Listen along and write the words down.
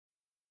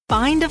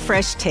Find a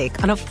fresh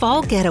take on a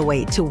fall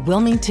getaway to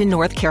Wilmington,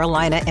 North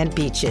Carolina and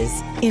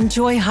beaches.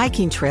 Enjoy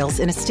hiking trails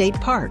in a state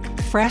park,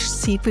 fresh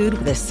seafood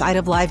with a side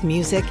of live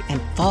music,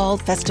 and fall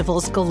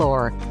festivals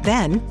galore.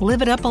 Then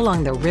live it up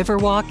along the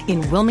Riverwalk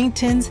in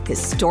Wilmington's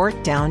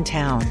historic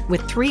downtown.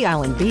 With 3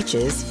 island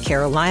beaches,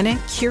 Carolina,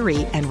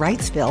 Curie, and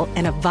Wrightsville,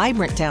 and a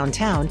vibrant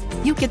downtown,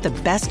 you get the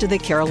best of the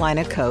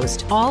Carolina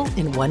coast all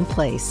in one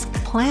place.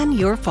 Plan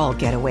your fall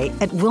getaway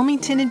at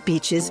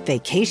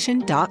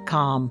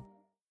WilmingtonandBeachesVacation.com.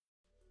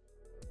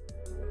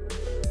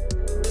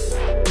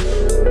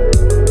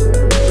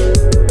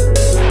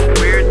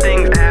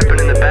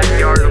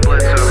 Backyard of the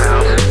Bledsoe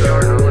house.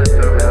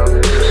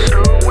 This is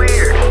so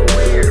weird.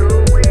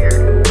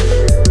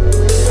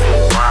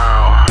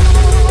 Wow.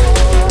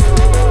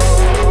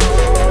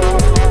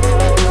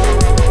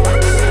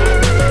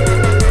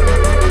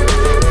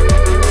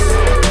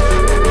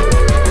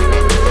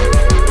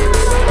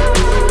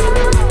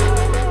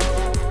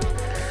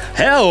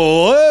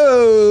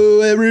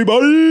 Hello,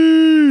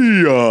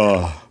 everybody.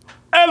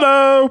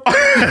 Hello.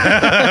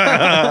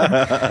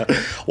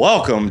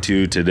 Welcome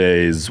to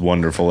today's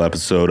wonderful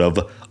episode of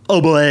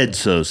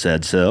Bledsoe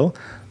Said So.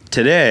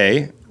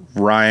 Today,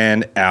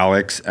 Ryan,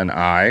 Alex, and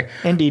I.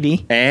 And Dee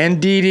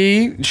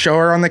Dee. Show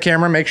her on the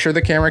camera. Make sure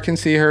the camera can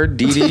see her.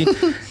 Dee Dee.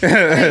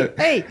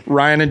 Hey.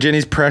 Ryan and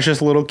Jenny's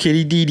precious little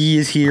kitty Dee Dee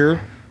is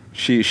here.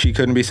 She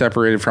couldn't be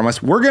separated from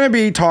us. We're going to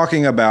be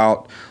talking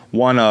about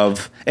one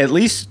of, at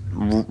least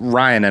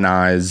Ryan and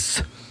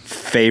I's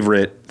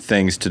favorite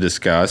things to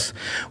discuss,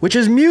 which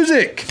is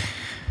music.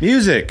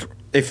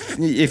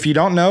 If you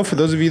don't know, for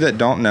those of you that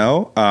don't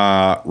know,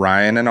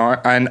 Ryan and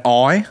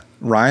I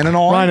are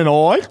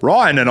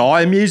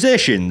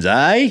musicians,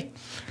 eh?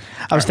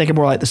 I was thinking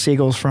more like the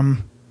Seagulls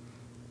from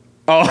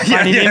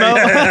Finding Nemo.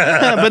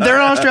 But they're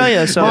in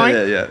Australia, so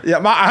yeah.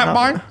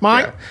 Mine.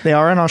 Yeah. They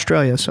are in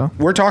Australia, so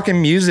We're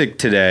talking music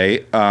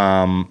today.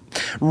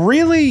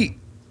 Really,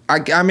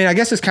 I mean, I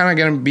guess it's kind of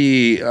going to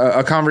be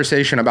a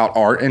conversation about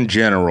art in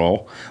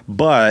general,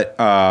 but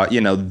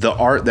the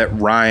art that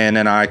Ryan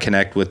and I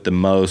connect with the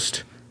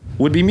most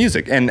would be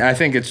music, and I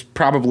think it's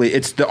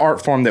the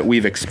art form that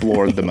we've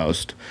explored the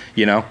most.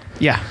 Yeah,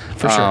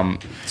 for sure.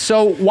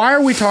 So why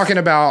are we talking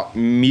about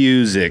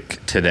music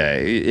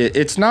today?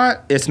 It's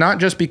not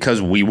just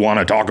because we want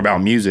to talk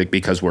about music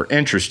because we're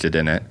interested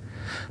in it,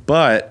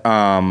 but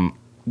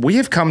we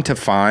have come to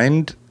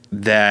find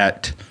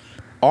that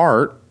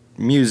art,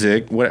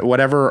 music,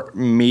 whatever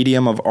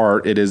medium of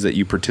art it is that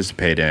you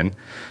participate in,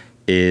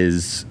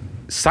 is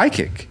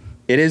psychic.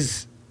 It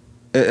is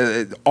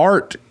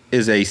art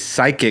is a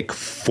psychic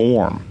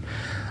form.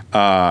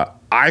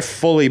 I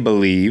fully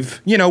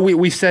believe.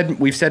 We've said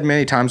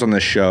many times on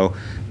this show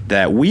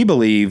that we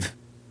believe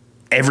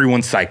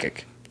everyone's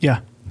psychic.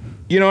 Yeah.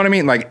 You know what I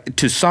mean? Like,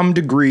 to some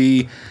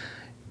degree,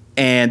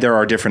 and there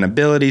are different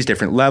abilities,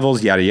 different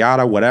levels, yada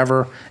yada,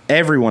 whatever.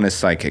 Everyone is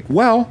psychic.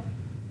 Well,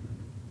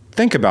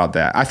 think about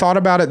that. I thought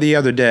about it the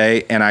other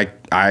day, and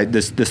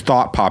this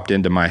thought popped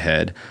into my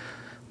head.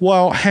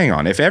 Well, hang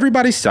on. If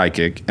everybody's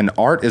psychic and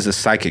art is a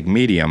psychic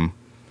medium,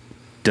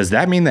 does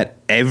that mean that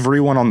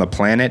everyone on the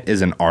planet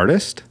is an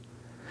artist?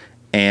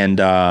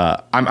 And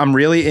I'm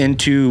really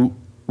into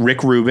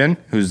Rick Rubin,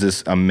 who's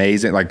this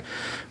amazing, like,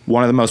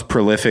 one of the most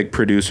prolific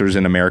producers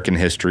in American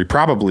history,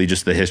 probably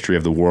just the history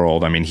of the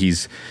world. I mean,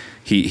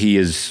 he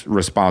is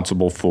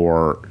responsible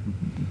for,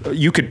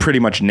 you could pretty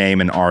much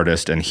name an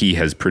artist and he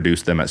has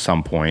produced them at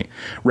some point.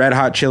 Red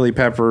Hot Chili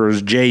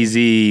Peppers,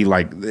 Jay-Z,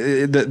 like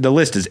the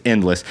list is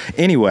endless.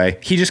 Anyway,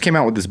 he just came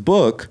out with this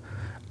book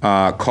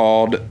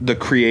called The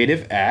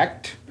Creative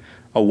Act,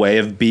 A Way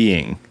of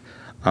Being.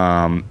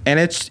 And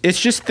it's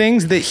just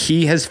things that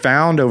he has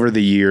found over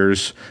the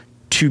years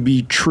to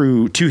be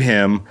true to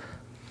him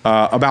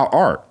about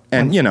art.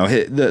 And,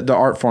 the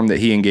art form that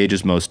he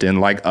engages most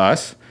in, like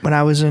us. When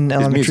I was in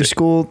elementary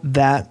school,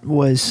 that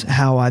was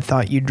how I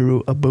thought you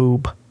drew a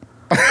boob.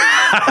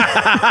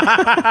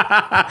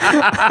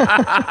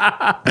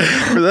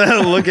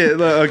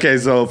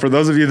 So for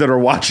those of you that are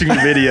watching the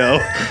video,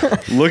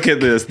 look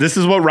at this. This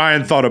is what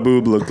Ryan thought a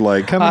boob looked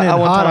like.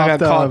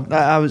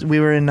 We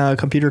were in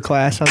computer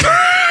class. I was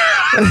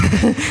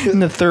in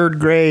the 3rd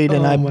grade,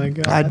 and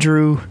I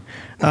drew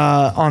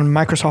on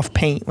Microsoft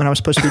Paint when I was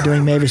supposed to be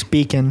doing Mavis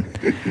Beacon.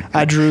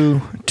 I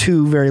drew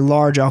 2 very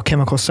large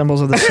alchemical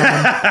symbols of the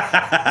sun,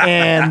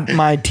 and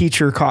my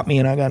teacher caught me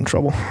and I got in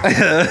trouble.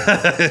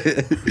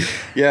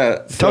 Yeah.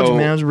 Told you,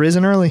 man, I was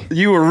risen early.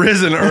 You were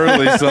risen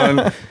early,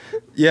 son.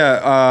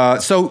 Yeah.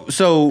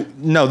 So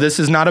no, this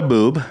is not a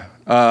boob.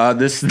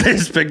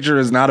 This picture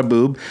is not a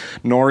boob,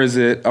 nor is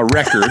it a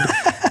record.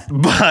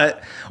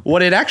 But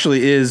what it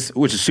actually is,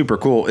 which is super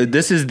cool,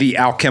 this is the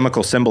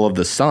alchemical symbol of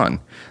the sun.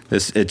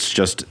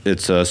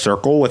 It's a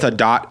circle with a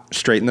dot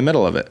straight in the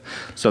middle of it.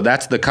 So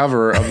that's the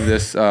cover of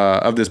this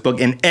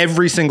book, and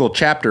every single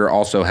chapter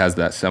also has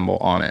that symbol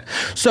on it.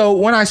 So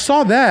when I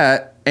saw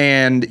that,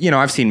 and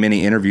I've seen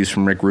many interviews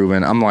from Rick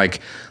Rubin, I'm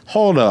like,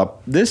 hold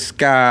up, this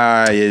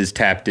guy is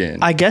tapped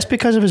in. I guess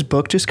because of his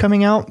book just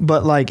coming out,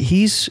 but like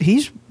he's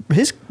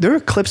there are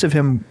clips of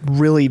him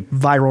really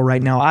viral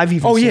right now. I've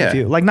even seen a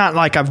few. Like, not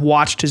like I've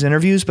watched his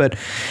interviews, but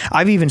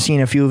I've even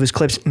seen a few of his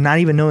clips, not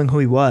even knowing who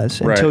he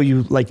was until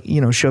you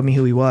showed me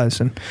who he was.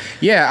 And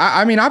yeah,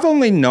 I mean, I've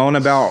only known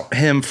about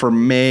him for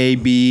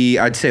maybe,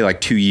 I'd say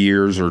like 2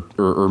 years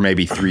or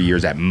maybe 3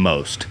 years at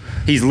most.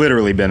 He's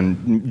literally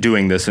been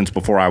doing this since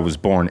before I was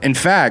born. In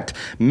fact,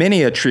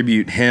 many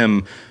attribute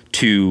him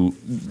to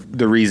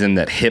the reason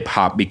that hip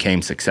hop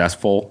became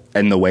successful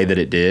in the way that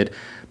it did.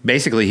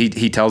 Basically,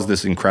 he tells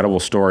this incredible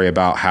story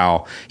about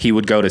how he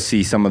would go to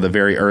see some of the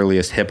very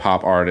earliest hip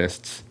hop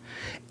artists,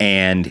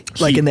 and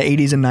like in the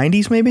 80s and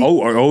 90s, maybe.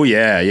 Oh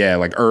yeah,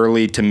 like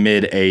early to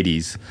mid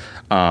 80s.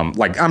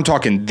 Like I'm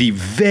talking the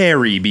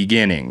very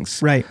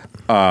beginnings, right?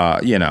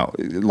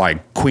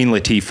 Like Queen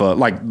Latifah,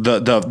 like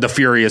the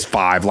Furious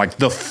Five, like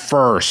the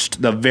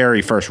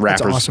very first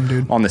rappers awesome,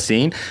 dude. On the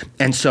scene.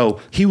 And so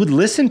he would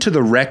listen to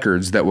the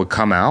records that would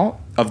come out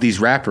of these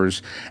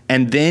rappers,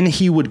 and then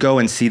he would go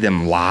and see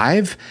them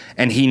live,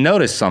 and he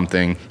noticed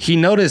something. He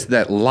noticed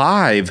that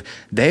live,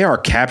 they are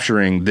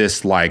capturing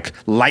this like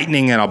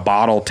lightning in a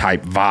bottle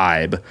type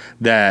vibe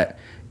that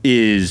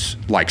is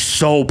like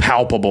so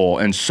palpable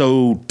and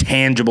so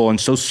tangible and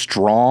so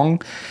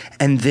strong.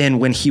 And then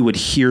when he would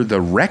hear the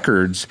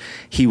records,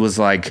 he was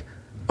like,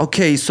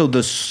 okay, so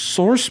the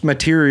source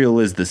material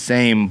is the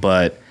same,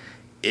 but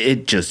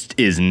it just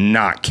is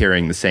not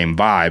carrying the same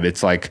vibe.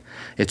 It's like,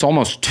 it's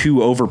almost too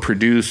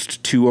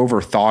overproduced, too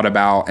overthought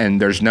about,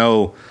 and there's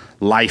no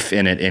life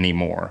in it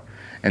anymore.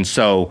 And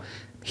so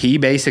he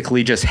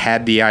basically just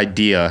had the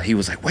idea. He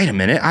was like, wait a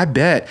minute, I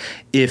bet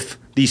if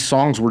these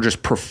songs were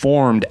just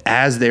performed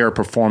as they are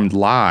performed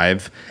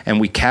live and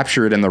we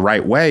capture it in the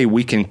right way,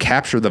 we can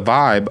capture the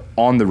vibe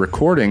on the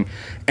recording.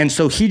 And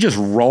so he just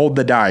rolled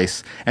the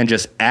dice and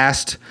just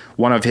asked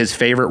one of his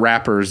favorite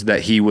rappers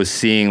that he was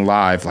seeing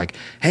live, like,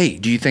 hey,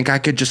 do you think I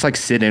could just like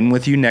sit in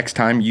with you next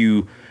time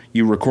you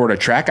record a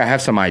track? I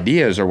have some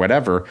ideas or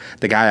whatever.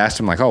 The guy asked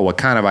him like, oh, what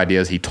kind of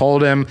ideas? He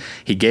told him,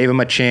 he gave him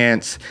a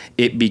chance.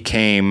 It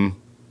became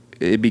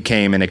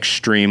an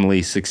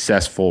extremely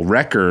successful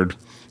record.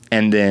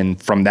 And then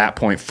from that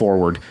point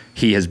forward,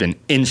 he has been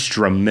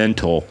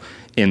instrumental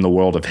in the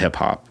world of hip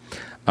hop.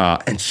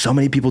 And so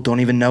many people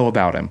don't even know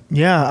about him.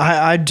 Yeah,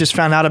 I just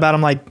found out about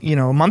him like,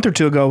 a month or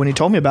two ago when he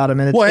told me about him.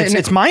 And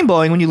it's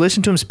mind-blowing when you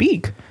listen to him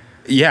speak.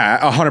 Yeah,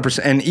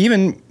 100%. And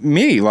even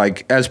me,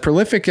 like as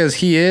prolific as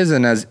he is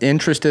and as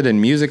interested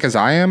in music as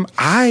I am,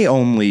 I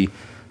only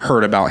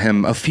heard about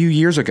him a few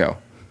years ago.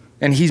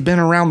 And he's been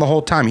around the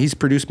whole time. He's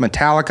produced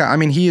Metallica. I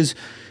mean, he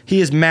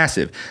is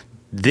massive.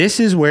 This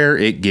is where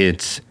it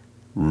gets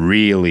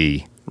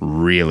really,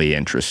 really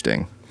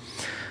interesting.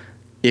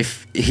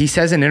 If he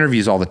says in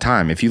interviews all the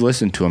time, if you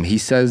listen to him, he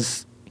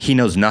says he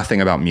knows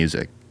nothing about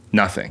music.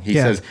 Nothing. He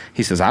says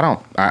I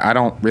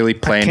don't really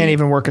play. I can't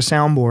even work a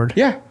soundboard.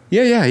 Yeah.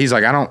 He's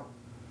like, I don't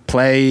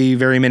play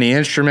very many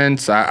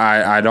instruments.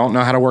 I don't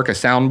know how to work a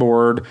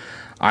soundboard.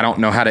 I don't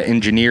know how to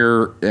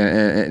engineer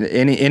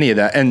any of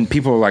that. And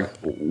people are like,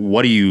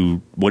 what do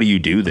you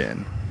do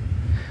then?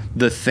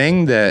 The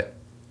thing that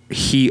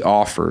he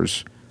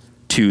offers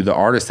to the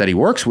artists that he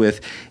works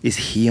with is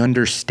he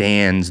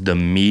understands the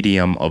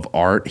medium of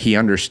art. He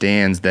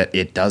understands that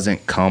it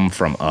doesn't come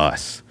from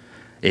us.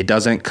 It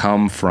doesn't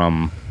come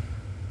from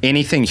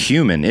anything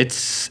human.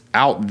 It's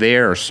out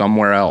there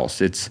somewhere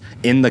else. It's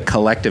in the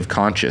collective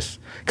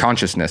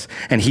consciousness.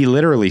 And he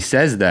literally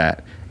says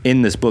that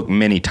in this book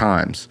many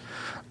times.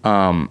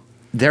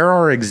 There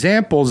are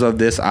examples of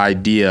this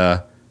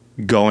idea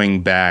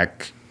going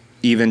back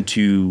even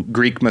to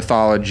Greek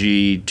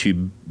mythology,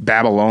 to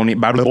Babylonian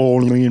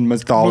mythology,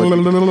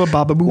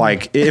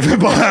 like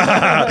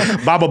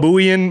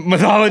Bababooian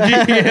mythology,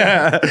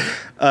 yeah.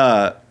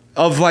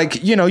 Of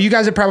like, you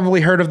guys have probably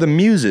heard of the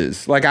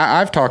Muses. Like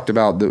I've talked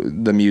about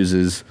the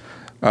Muses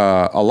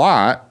a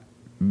lot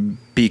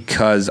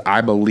because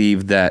I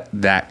believe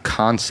that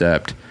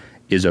concept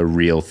is a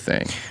real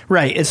thing.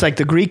 Right. It's like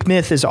the Greek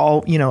myth is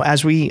all,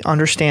 as we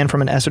understand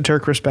from an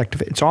esoteric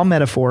perspective, it's all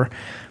metaphor,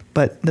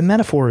 but the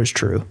metaphor is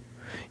true.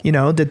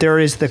 That there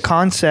is the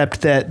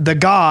concept that the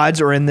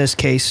gods, or in this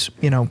case,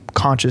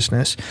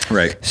 consciousness,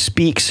 right,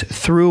 speaks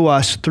through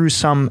us through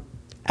some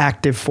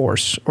active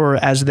force, or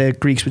as the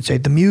Greeks would say,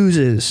 the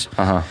muses.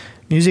 Uh-huh.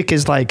 Music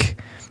is like,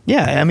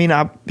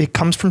 it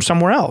comes from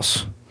somewhere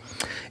else.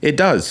 It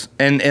does.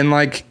 And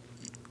like,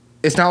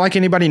 it's not like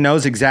anybody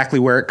knows exactly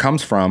where it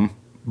comes from,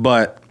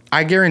 but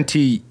I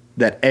guarantee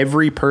that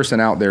every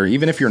person out there,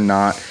 even if you're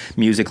not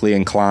musically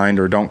inclined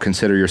or don't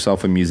consider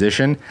yourself a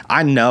musician,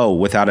 I know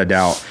without a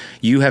doubt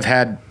you have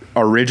had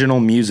original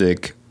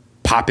music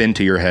pop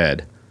into your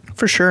head.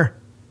 For sure.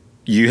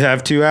 You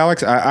have too,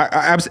 Alex?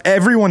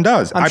 Everyone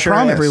does. I'm sure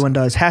promise. Everyone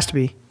does. Has to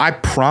be. I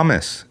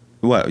promise.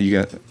 What you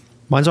got?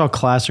 Mine's all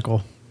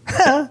classical.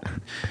 Serious.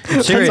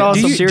 That's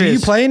awesome. Do you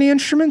play any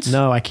instruments?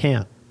 No, I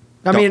can't.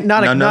 I mean,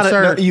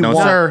 sir. You won't.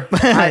 Sir.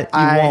 I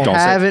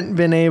haven't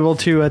been able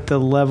to at the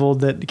level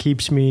that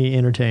keeps me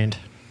entertained.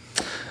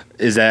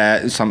 Is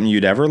that something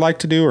you'd ever like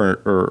to do,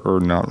 or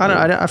not?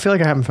 I feel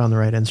like I haven't found the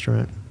right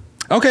instrument.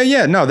 Okay,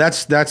 yeah, no,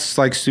 that's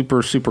like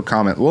super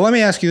common. Well, let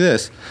me ask you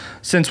this: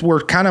 since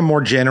we're kind of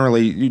more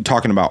generally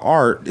talking about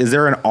art, is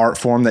there an art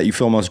form that you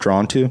feel most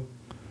drawn to?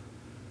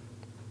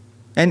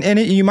 And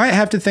you might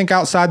have to think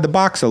outside the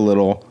box a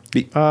little.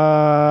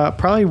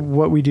 Probably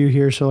what we do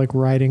here, so like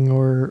writing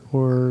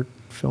or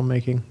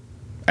filmmaking.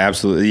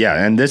 Absolutely,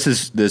 yeah, and this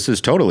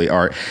is totally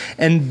art,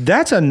 and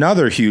that's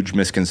another huge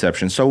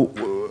misconception.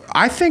 So,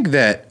 I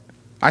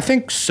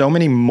think so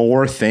many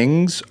more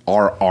things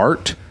are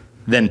art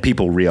than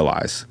people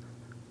realize.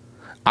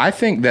 I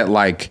think that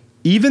like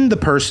even the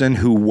person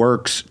who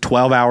works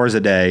 12 hours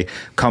a day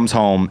comes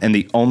home and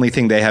the only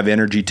thing they have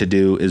energy to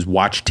do is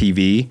watch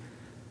TV.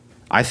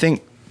 I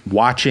think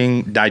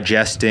watching,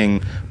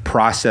 digesting,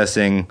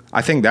 processing,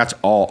 I think that's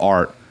all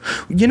art.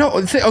 You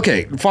know,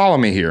 okay, follow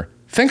me here.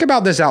 Think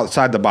about this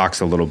outside the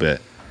box a little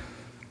bit.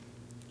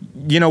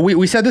 You know,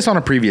 we said this on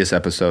a previous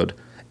episode.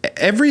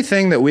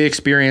 Everything that we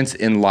experience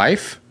in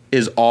life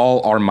is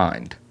all our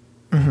mind.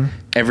 Mm-hmm.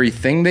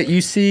 Everything that you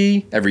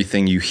see,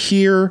 everything you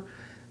hear,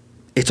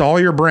 it's all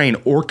your brain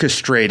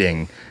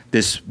orchestrating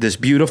this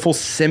beautiful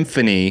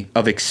symphony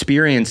of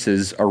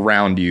experiences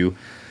around you.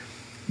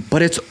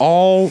 But it's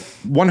all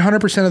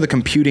 100% of the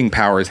computing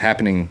power is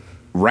happening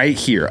right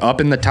here,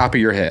 up in the top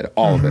of your head,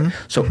 all of it.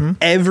 So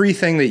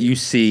everything that you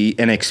see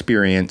and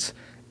experience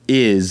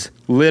is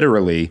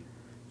literally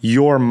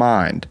your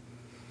mind.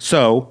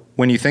 So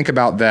when you think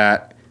about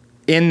that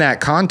in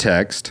that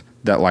context,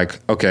 that like,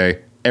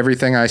 okay,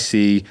 everything I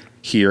see,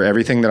 hear,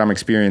 everything that I'm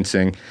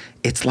experiencing,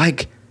 it's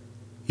like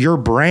your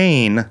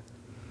brain,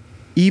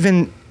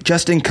 even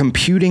just in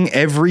computing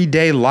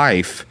everyday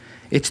life,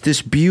 it's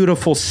this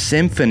beautiful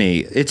symphony.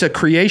 It's a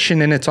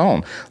creation in its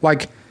own.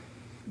 Like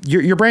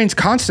your brain's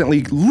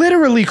constantly,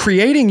 literally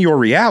creating your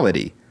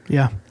reality.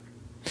 Yeah.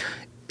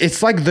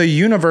 It's like the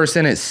universe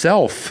in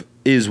itself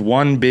is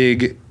one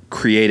big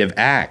creative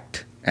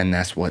act. And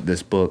that's what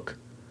this book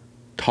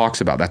talks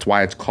about. That's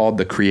why it's called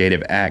The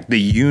Creative Act. The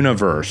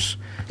universe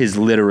is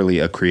literally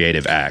a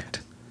creative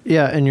act.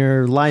 Yeah, and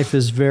your life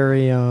is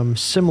very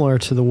similar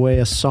to the way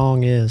a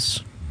song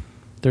is.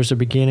 There's a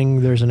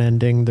beginning, there's an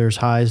ending, there's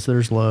highs,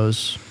 there's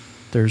lows,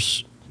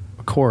 there's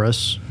a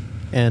chorus,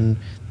 and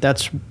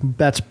that's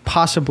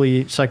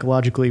possibly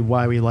psychologically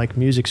why we like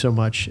music so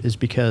much, is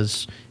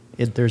because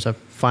there's a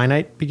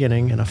finite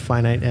beginning and a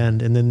finite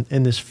end, and then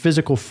in this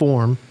physical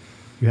form,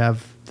 you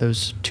have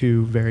those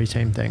two very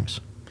same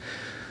things.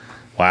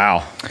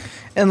 Wow.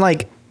 And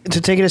like, to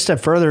take it a step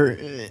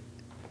further,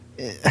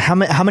 how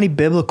many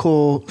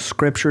biblical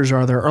scriptures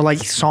are there? Or like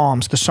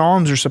Psalms. The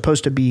Psalms are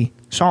supposed to be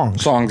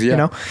songs. Songs, yeah. You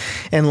know?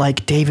 And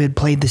like David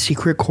played the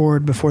secret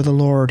chord before the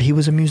Lord. He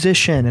was a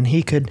musician and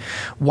he could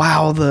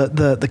wow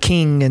the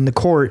king and the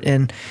court.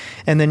 And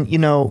then, you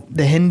know,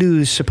 the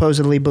Hindus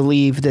supposedly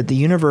believe that the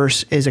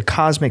universe is a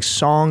cosmic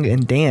song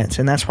and dance.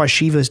 And that's why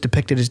Shiva is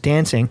depicted as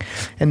dancing.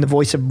 And the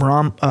voice of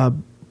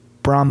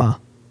Brahma.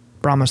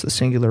 Brahma's the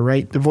singular,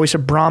 right? The voice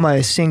of Brahma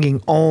is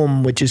singing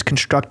Om, which is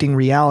constructing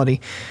reality.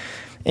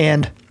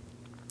 And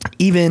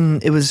even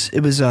it was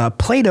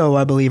Plato,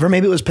 I believe, or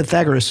maybe it was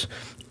Pythagoras,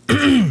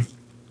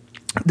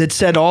 that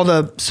said all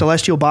the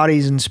celestial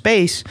bodies in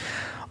space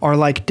are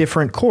like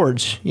different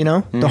chords, you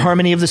know, the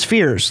harmony of the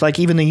spheres. Like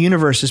even the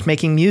universe is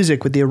making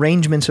music with the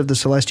arrangements of the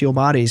celestial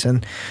bodies.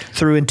 And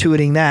through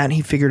intuiting that,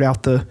 he figured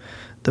out the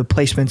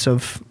placements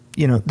of,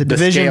 you know, the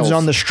divisions scales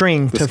on the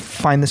string to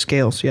find the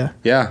scales. Yeah.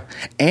 Yeah.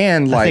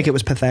 And like, I think it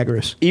was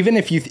Pythagoras. Even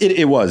if it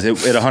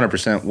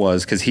 100%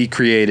 was, because he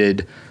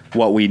created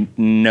what we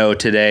know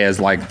today as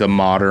like the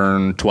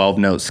modern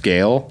 12-note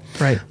scale.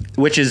 Right.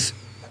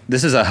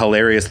 This is a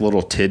hilarious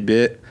little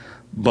tidbit,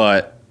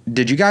 but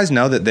did you guys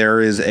know that there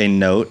is a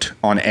note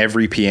on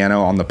every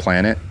piano on the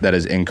planet that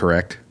is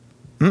incorrect?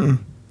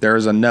 There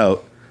is a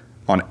note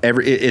on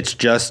it's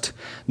just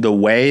the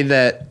way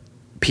that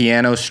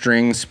piano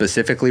strings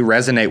specifically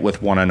resonate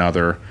with one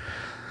another.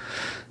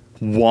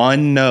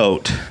 One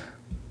note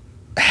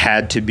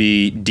had to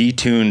be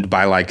detuned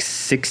by like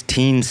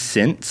 16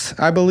 cents,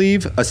 I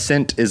believe. A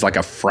cent is like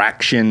a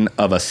fraction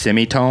of a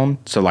semitone,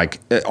 so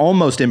like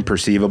almost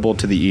imperceivable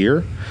to the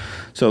ear.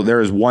 So there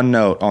is one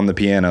note on the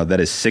piano that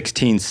is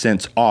 16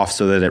 cents off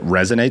so that it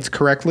resonates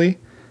correctly.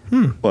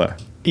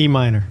 What? E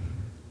minor.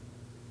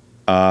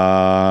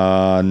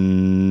 No.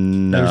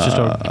 There's just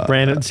a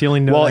random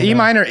ceiling note. Well, E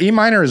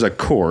minor is a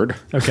chord.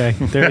 Okay.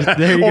 There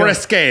you or go. a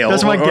scale.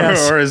 That's my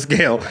guess. Or a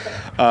scale.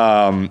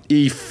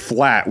 E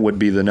flat would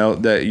be the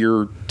note that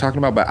you're talking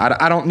about, but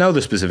I don't know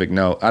the specific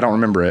note. I don't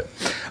remember it.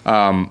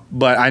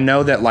 But I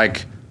know that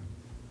like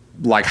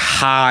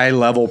high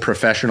level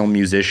professional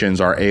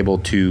musicians are able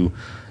to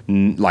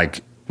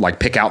like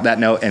pick out that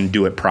note and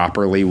do it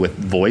properly with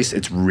voice.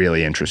 It's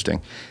really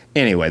interesting.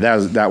 Anyway,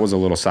 that was a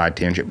little side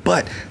tangent.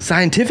 But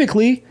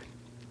scientifically,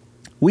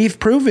 we've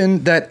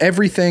proven that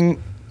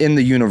everything in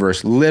the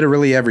universe,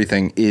 literally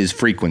everything, is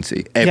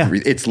frequency.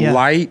 It's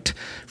light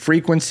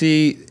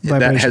frequency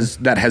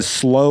that has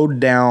slowed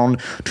down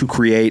to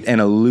create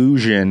an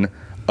illusion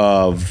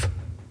of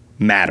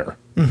matter,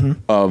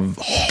 of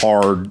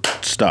hard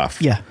stuff.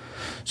 Yeah.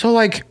 So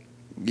like,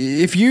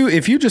 if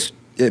you just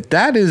if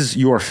that is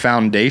your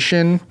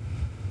foundation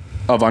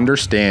of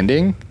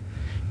understanding,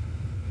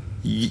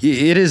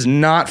 it is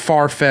not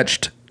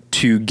far-fetched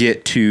to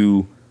get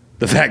to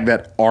the fact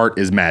that art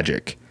is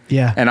magic.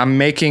 Yeah. And I'm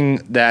making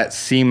that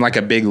seem like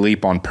a big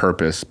leap on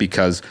purpose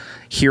because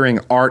hearing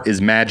art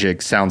is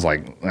magic sounds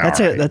like That's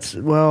all it. right. That's,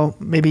 well,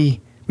 maybe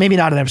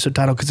not an episode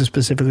title because it's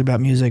specifically about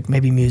music.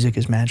 Maybe music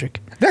is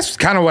magic. That's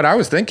kind of what I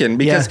was thinking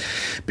because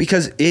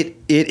it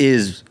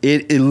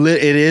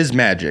is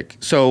magic.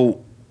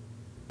 So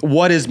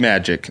what is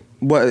magic?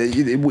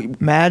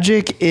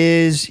 Magic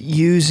is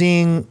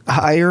using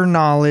higher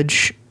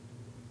knowledge,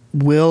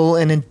 will,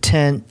 and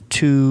intent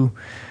to,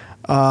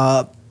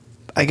 I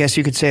guess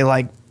you could say,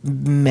 like,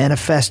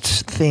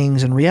 manifest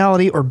things in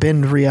reality or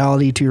bend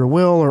reality to your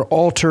will or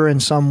alter in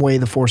some way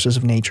the forces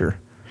of nature.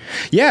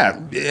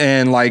 Yeah,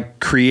 and like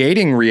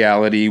creating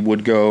reality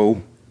would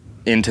go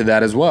into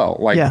that as well.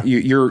 Like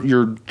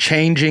you're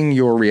changing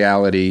your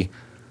reality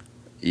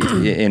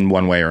in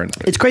one way or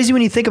another. It's crazy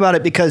when you think about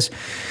it because,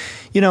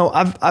 you know,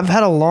 I've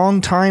had a long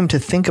time to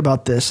think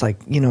about this, like,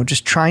 you know,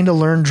 just trying to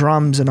learn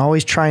drums and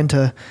always trying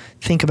to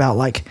think about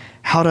like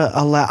how to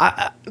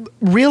allow,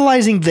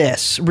 realizing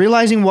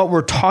what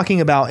we're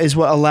talking about is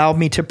what allowed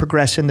me to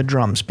progress in the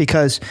drums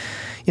because,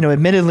 you know,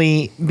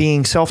 admittedly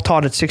being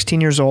self-taught at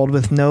 16 years old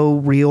with no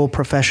real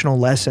professional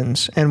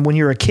lessons. And when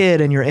you're a kid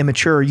and you're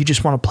immature, you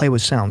just want to play what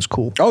sounds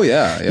cool. Oh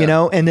yeah. You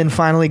know, and then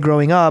finally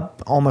growing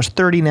up, almost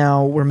 30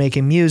 now, we're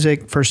making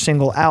music. First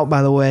single out,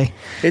 by the way.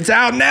 It's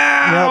out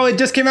now. Yep. It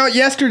just came out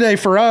yesterday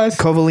for us.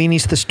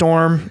 Covellini's The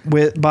Storm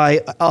by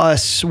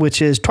us,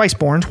 which is Twice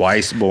Born.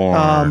 Twice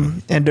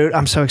Born. And dude,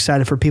 I'm so excited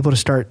for people to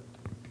start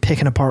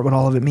picking apart what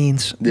all of it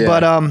means. Yeah,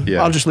 But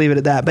yeah. I'll just leave it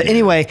at that. But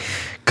anyway,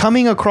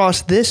 coming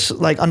across this,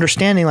 like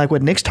understanding like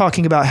what Nick's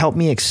talking about helped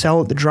me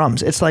excel at the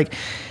drums. It's like,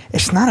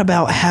 it's not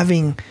about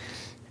having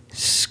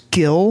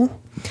skill.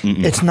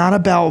 Mm-mm. It's not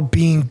about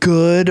being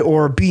good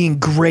or being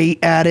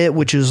great at it,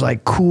 which is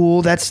like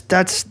cool. That's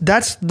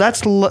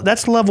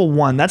level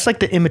one. That's like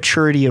the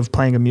immaturity of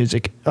playing a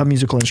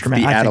musical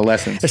instrument. The I think.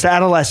 adolescence. It's the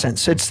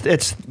adolescence.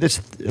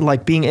 It's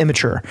like being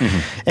immature.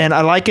 Mm-hmm. And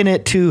I liken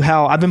it to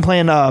how I've been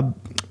playing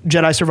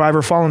Jedi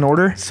Survivor Fallen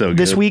Order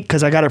this week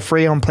because I got it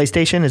free on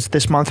PlayStation. It's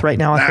this month right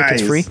now. I think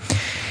it's free.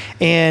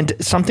 And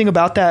something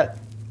about that,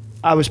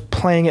 I was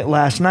playing it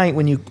last night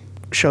when you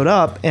showed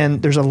up,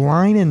 and there's a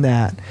line in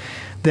that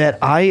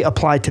I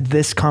applied to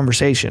this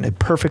conversation. It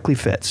perfectly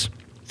fits.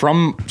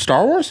 From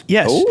Star Wars?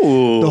 Yes.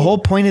 Ooh. The whole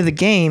point of the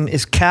game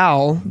is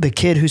Cal, the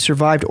kid who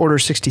survived Order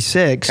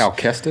 66. Cal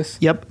Kestis?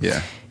 Yep.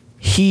 Yeah.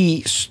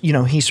 He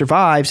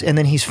survives, and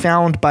then he's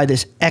found by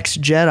this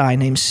ex-Jedi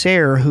named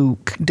Sarah who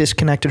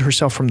disconnected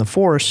herself from the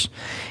Force,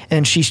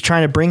 and she's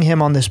trying to bring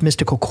him on this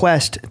mystical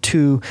quest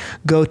to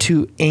go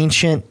to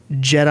ancient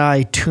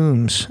Jedi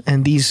tombs.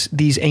 And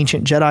these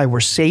ancient Jedi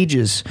were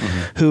sages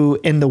who,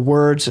 in the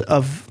words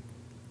of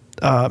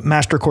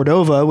Master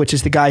Cordova, which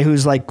is the guy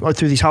who's like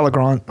through these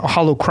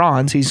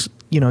holocrons, he's,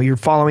 you're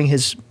following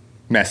his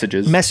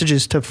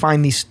messages to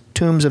find these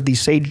tombs of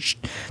these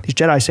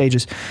Jedi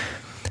sages.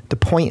 The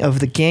point of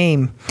the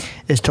game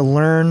is to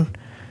learn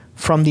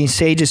from these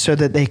sages so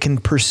that they can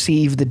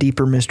perceive the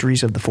deeper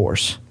mysteries of the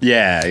Force.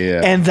 Yeah,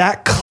 yeah. And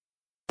that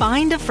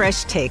Find a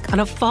fresh take on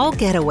a fall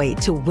getaway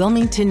to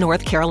Wilmington,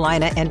 North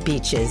Carolina and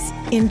beaches.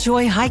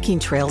 Enjoy hiking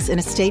trails in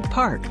a state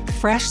park,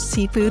 fresh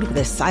seafood with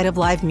a side of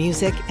live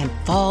music, and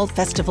fall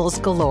festivals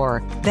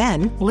galore.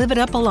 Then live it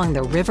up along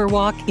the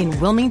Riverwalk in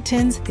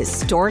Wilmington's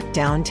historic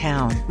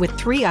downtown. With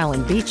 3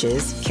 island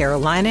beaches,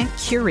 Carolina,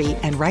 Curie,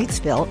 and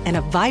Wrightsville, and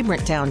a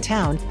vibrant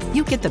downtown,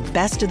 you get the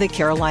best of the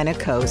Carolina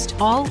coast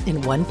all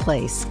in one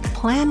place.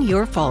 Plan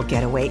your fall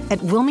getaway at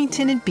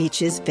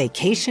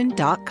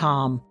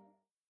WilmingtonandBeachesVacation.com.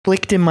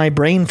 Clicked in my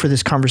brain for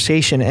this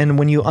conversation, and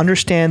when you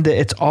understand that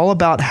it's all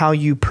about how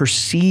you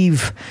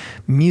perceive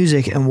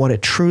music and what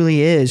it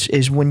truly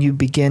is when you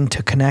begin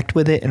to connect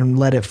with it and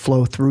let it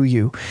flow through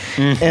you.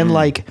 Mm-hmm. And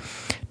like,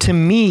 to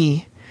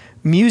me,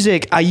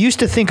 music, I used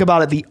to think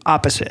about it the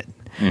opposite.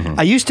 Mm-hmm.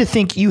 I used to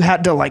think you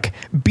had to like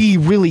be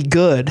really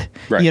good,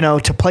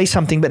 to play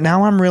something, but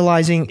now I'm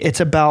realizing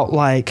it's about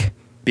like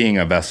being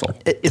a vessel.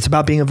 It's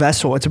about being a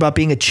vessel. It's about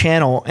being a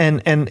channel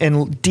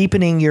and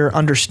deepening your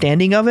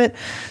understanding of it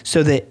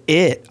so that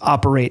it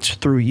operates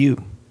through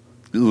you.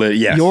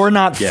 Yes. You're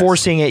not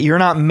forcing it. You're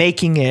not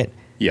making it.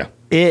 Yeah.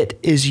 It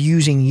is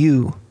using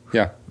you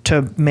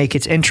to make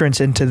its entrance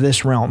into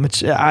this realm.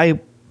 It's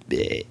like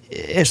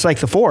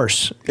the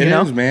Force. It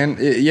is, man.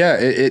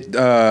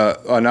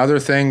 Another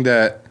thing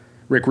that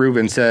Rick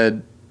Rubin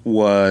said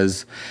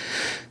was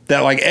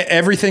that like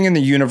everything in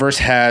the universe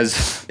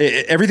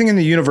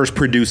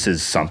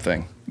produces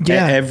something.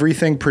 Yeah.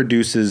 Everything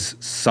produces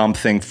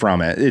something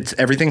from it.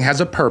 Everything has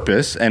a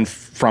purpose, and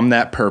from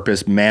that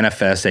purpose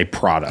manifests a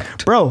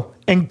product. Bro,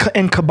 and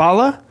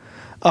Kabbalah,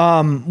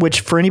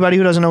 which for anybody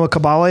who doesn't know what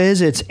Kabbalah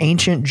is, it's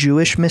ancient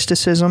Jewish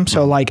mysticism.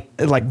 So like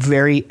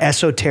very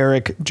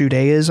esoteric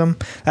Judaism.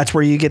 That's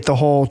where you get the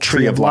whole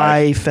tree of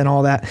life and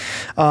all that.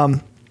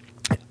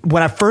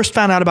 when I first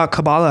found out about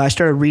Kabbalah, I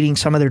started reading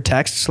some of their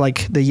texts,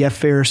 like the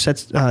Yefir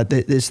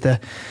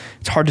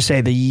it's hard to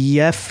say, the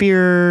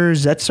Yefir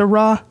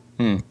Zetzerah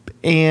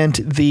and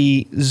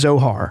the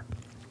Zohar.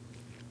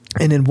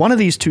 And in one of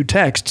these two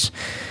texts,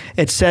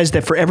 it says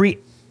that for every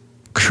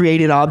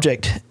created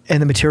object in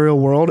the material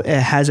world,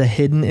 it has a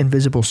hidden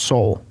invisible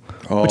soul,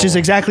 which is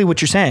exactly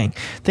what you're saying.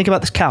 Think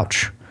about this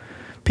couch.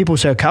 People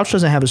say a couch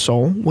doesn't have a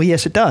soul. Well,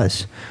 yes, it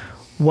does.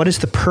 What is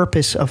the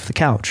purpose of the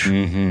couch?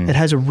 Mm-hmm. It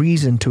has a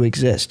reason to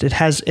exist. It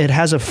has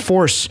a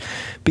force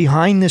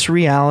behind this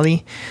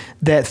reality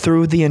that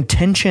through the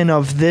intention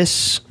of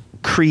this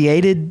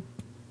created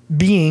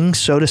being,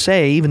 so to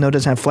say, even though it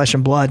doesn't have flesh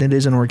and blood, it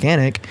isn't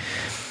organic,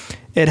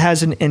 it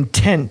has an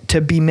intent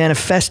to be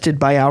manifested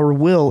by our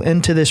will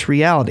into this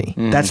reality.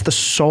 Mm-hmm. That's the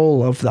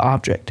soul of the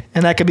object.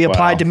 And that could be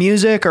applied to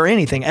music or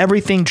anything.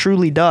 Everything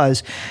truly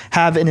does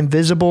have an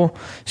invisible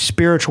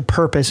spiritual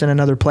purpose in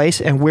another place.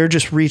 And we're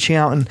just reaching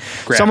out and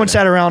someone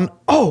sat around,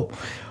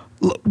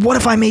 what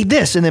if I made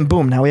this? And then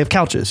boom, now we have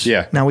couches.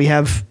 Yeah. Now we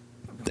have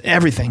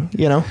everything,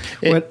 you know?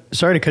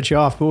 Sorry to cut you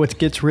off, but what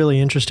gets really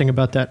interesting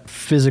about that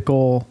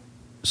physical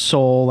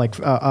soul, like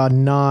a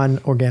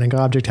non-organic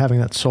object having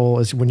that soul,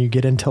 is when you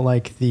get into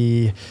like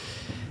the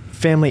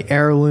family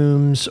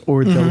heirlooms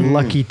or the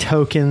lucky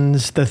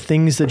tokens, the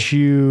things that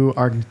you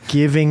are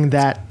giving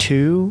that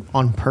to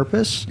on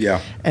purpose. Yeah.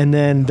 And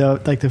then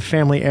the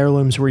family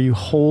heirlooms where you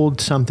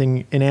hold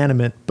something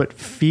inanimate but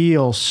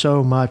feel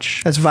so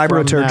much. That's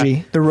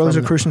vibroturgy. The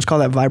Rosicrucians call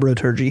that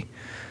vibroturgy.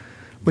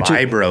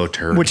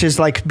 Which is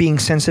like being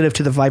sensitive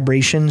to the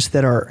vibrations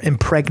that are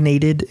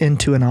impregnated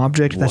into an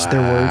object. That's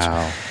their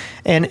words.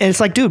 And it's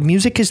like, dude,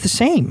 music is the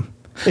same.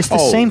 It's the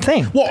same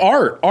thing. Well,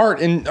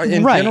 art in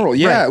general.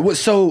 Yeah. Right.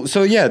 So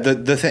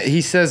yeah,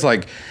 he says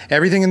like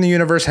everything in the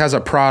universe has a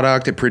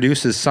product. It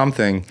produces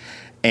something,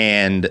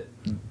 and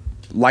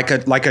like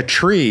a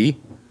tree,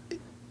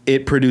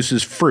 it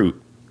produces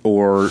fruit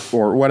or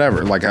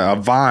whatever. Like a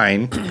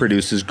vine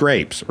produces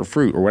grapes or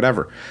fruit or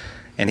whatever.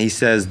 And he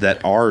says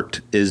that art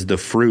is the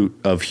fruit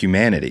of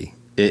humanity.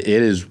 It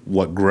is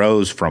what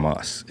grows from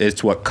us.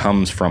 It's what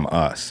comes from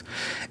us.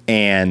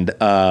 And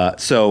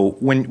so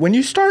when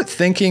you start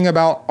thinking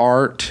about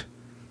art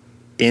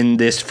in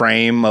this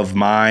frame of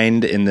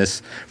mind,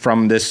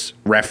 from this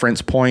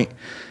reference point,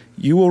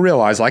 you will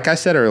realize, like I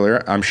said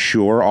earlier, I'm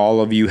sure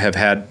all of you have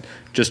had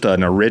just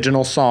an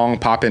original song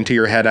pop into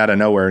your head out of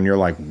nowhere, and you're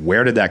like,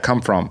 where did that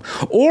come from?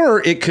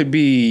 Or it could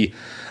be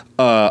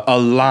a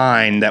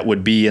line that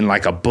would be in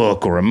like a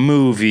book or a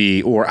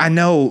movie, or I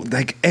know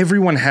like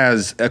everyone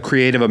has a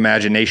creative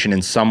imagination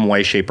in some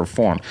way, shape, or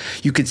form.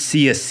 You could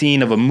see a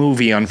scene of a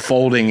movie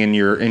unfolding in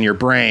your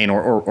brain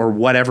or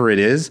whatever it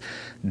is.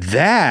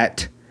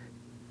 That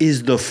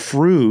is the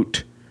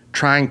fruit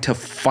trying to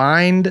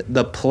find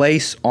the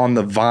place on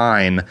the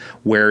vine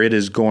where it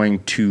is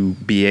going to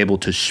be able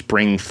to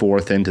spring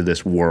forth into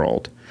this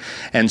world.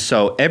 And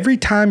so every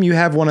time you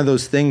have one of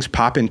those things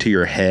pop into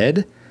your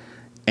head,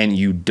 and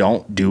you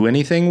don't do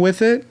anything with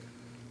it,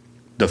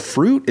 the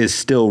fruit is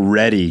still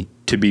ready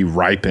to be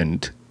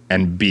ripened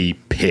and be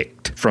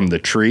picked from the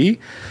tree.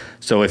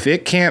 So if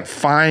it can't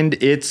find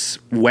its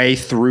way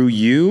through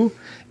you,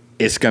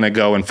 it's going to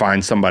go and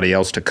find somebody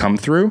else to come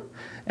through.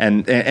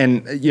 And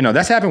you know,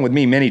 that's happened with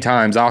me many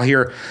times. I'll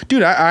hear,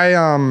 dude,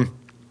 I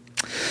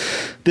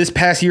this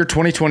past year,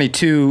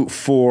 2022,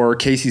 for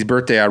Casey's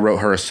birthday, I wrote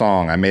her a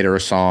song. I made her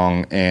a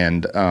song,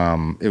 and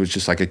it was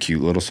just like a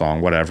cute little song,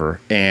 whatever.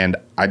 And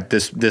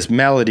this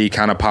melody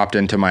kind of popped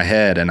into my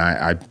head, and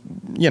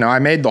I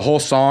made the whole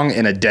song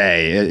in a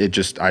day.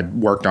 I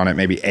worked on it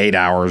maybe 8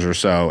 hours or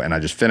so, and I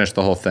just finished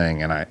the whole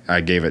thing, and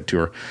I gave it to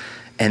her.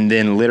 And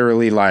then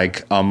literally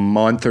like a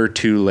month or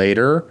two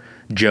later,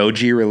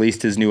 Joji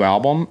released his new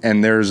album,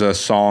 and there's a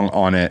song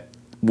on it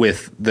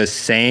with the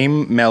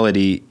same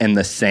melody and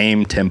the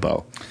same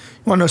tempo.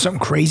 You want to know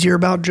something crazier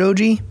about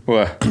Joji?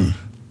 What?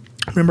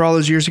 Remember all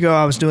those years ago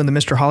I was doing the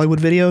Mr. Hollywood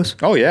videos?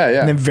 Oh, yeah.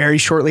 And then very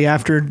shortly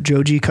after,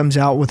 Joji comes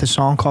out with a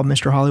song called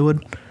Mr.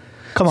 Hollywood.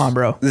 Come on,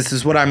 bro. This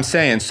is what I'm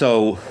saying.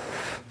 So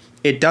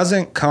it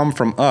doesn't come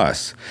from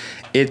us.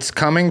 It's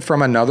coming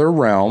from another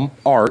realm,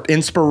 art,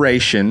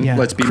 inspiration. Yeah.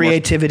 Let's be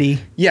creativity.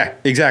 Yeah,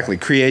 exactly.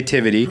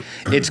 Creativity.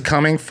 It's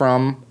coming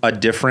from a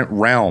different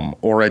realm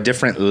or a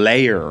different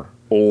layer.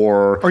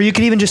 Or you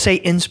could even just say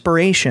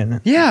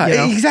inspiration. Yeah, you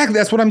know? Exactly.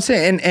 That's what I'm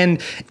saying.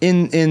 And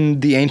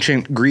in the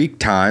ancient Greek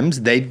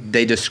times, they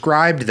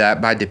described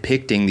that by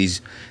depicting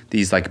these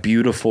like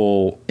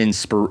beautiful,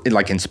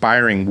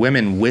 inspiring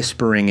women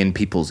whispering in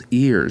people's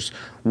ears,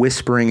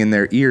 whispering in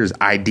their ears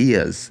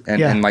ideas,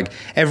 and like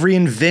every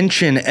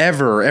invention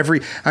ever.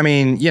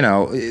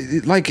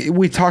 Like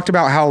we talked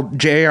about how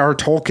J.R.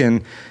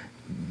 Tolkien,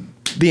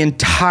 the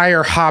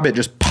entire Hobbit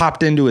just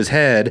popped into his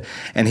head,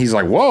 and he's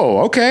like, "Whoa,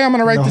 okay, I'm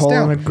gonna write this down." The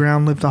hole in the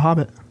ground lived the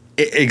Hobbit.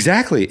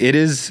 Exactly. It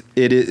is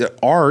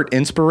art,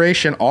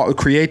 inspiration,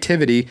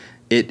 creativity.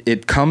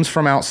 It comes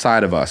from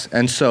outside of us,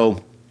 and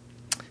so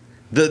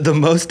The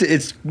most,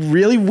 it's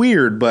really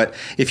weird, but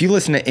if you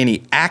listen to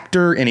any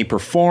actor, any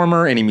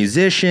performer, any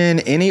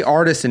musician, any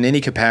artist in any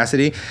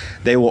capacity,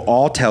 they will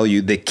all tell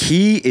you the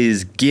key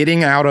is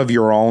getting out of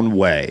your own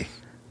way.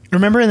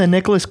 Remember in the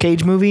Nicolas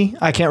Cage movie?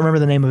 I can't remember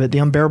the name of it. The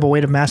Unbearable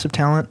Weight of Massive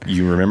Talent.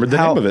 You remembered the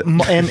name of it.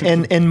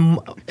 And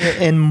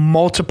in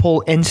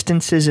multiple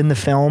instances in the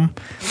film,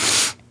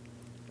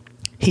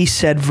 he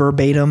said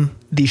verbatim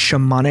the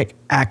shamanic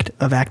act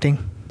of acting.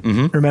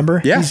 Mm-hmm.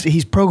 Remember? Yeah.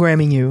 He's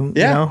programming you.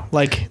 Yeah. You know,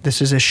 like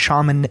this is a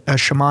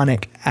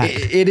shamanic act.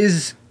 It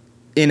is,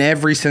 in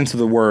every sense of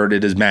the word,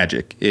 it is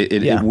magic.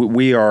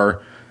 We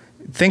are.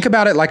 Think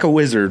about it like a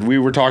wizard. We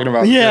were talking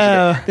about.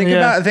 Yeah.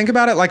 Think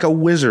about it like a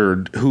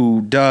wizard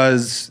who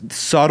does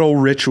subtle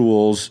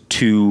rituals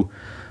to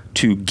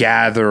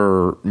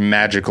gather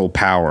magical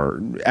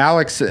power.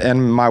 Alex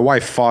and my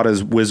wife fought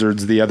as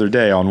wizards the other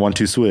day on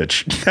 1-2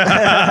 Switch.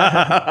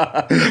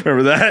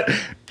 Remember that?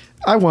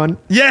 I won.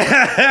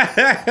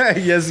 Yeah.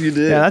 Yes, you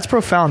did. Yeah, that's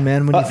profound,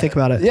 man, when you think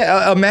about it.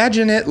 Yeah,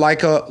 imagine it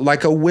like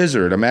a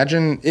wizard.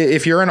 Imagine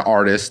if you're an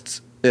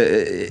artist.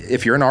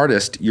 If you're an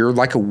artist, you're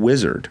like a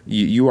wizard.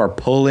 You are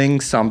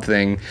pulling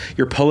something.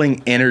 You're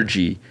pulling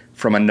energy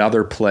from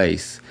another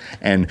place,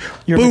 and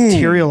you're boom,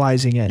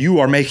 materializing it. You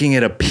are making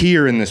it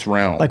appear in this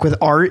realm. Like with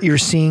art, you're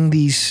seeing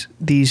these.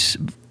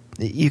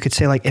 You could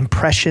say like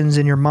impressions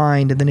in your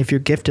mind, and then if you're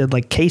gifted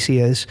like Casey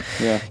is,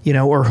 you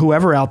know, or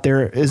whoever out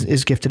there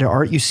is gifted at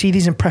art, you see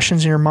these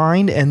impressions in your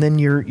mind, and then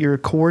your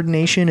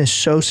coordination is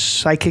so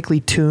psychically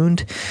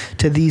tuned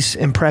to these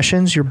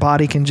impressions, your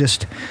body can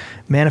just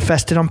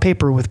manifest it on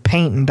paper with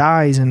paint and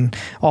dyes and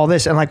all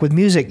this. And like with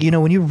music, you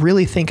know, when you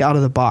really think out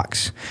of the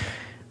box,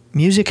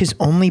 music is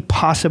only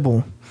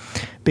possible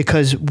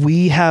because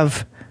we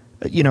have,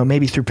 you know,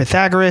 maybe through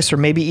Pythagoras or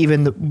maybe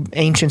even the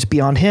ancients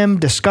beyond him,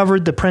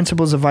 discovered the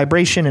principles of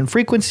vibration and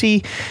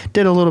frequency,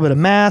 did a little bit of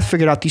math,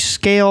 figured out these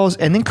scales,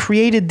 and then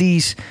created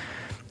these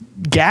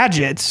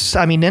gadgets.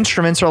 I mean,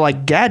 instruments are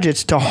like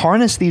gadgets to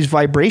harness these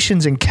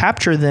vibrations and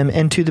capture them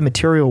into the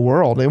material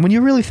world. And when you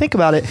really think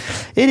about it,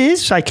 it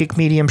is psychic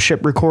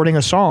mediumship recording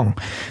a song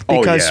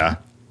because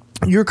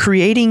you're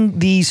creating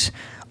these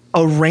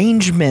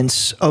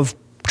arrangements of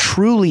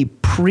truly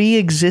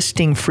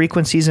pre-existing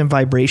frequencies and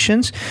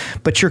vibrations,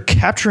 but you're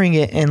capturing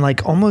it and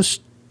like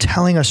almost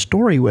telling a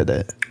story with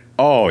it.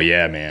 Oh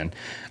yeah, man.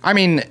 I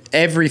mean,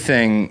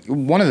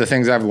 everything, one of the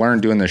things I've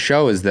learned doing the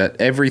show is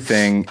that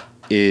everything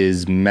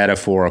is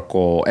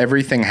metaphorical.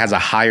 Everything has a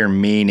higher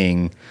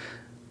meaning.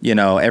 You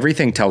know,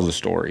 everything tells a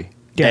story.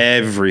 Yeah.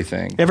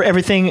 Everything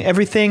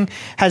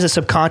has a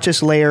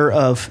subconscious layer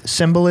of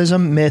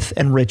symbolism, myth,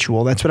 and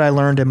ritual. That's what I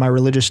learned in my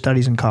religious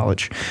studies in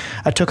college.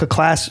 I took a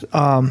class.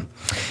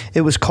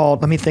 It was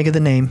called, let me think of the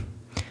name.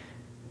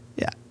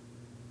 Yeah.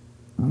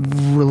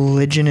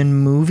 Religion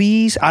and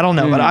Movies. I don't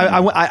know, but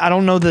I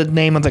don't know the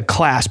name of the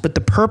class, but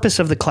the purpose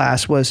of the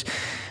class was,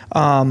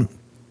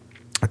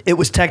 it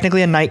was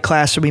technically a night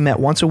class, so we met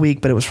once a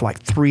week, but it was for like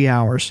 3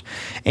 hours.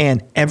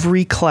 And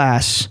every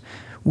class,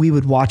 we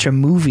would watch a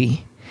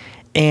movie.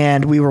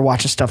 And we were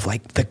watching stuff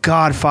like The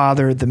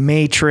Godfather, The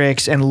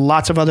Matrix, and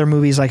lots of other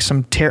movies like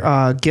some Terry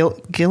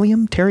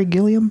Gilliam.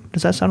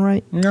 Does that sound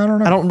right?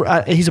 No, I don't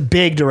know. He's a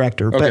big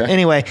director. Okay. But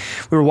anyway,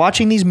 we were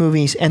watching these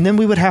movies, and then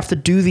we would have to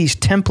do these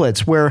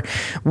templates where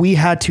we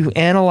had to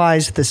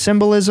analyze the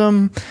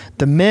symbolism,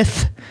 the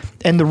myth,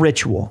 and the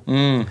ritual.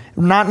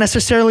 Not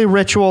necessarily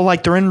ritual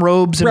like they're in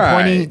robes and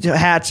pointy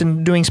hats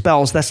and doing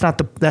spells. That's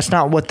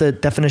not what the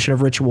definition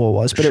of ritual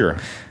was. But sure.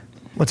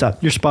 What's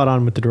up? You're spot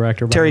on with the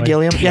director. Terry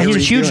Gilliam? Yeah, he's a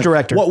huge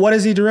director. What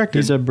has he directed?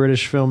 He's a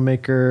British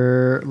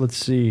filmmaker. Let's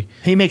see.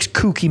 He makes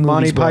kooky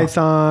Monty movies.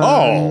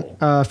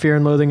 Python. Fear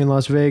and Loathing in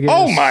Las Vegas.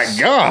 Oh my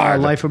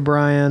God. Life of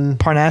Brian.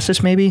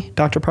 Parnassus, maybe?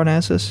 Dr.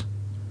 Parnassus?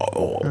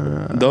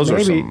 Those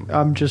are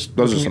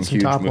some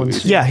huge top movies.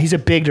 ones. Yeah, he's a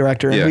big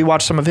director. And we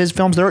watched some of his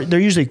films. They're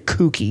usually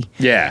kooky.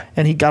 Yeah.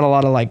 And he got a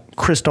lot of like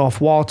Christoph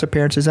Waltz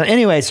appearances.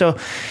 Anyway, so,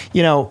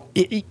 you know,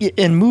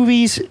 in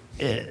movies,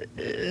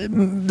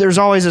 there's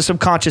always a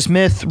subconscious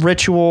myth,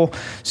 ritual,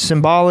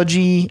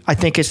 symbology. I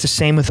think it's the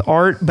same with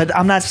art, but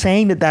I'm not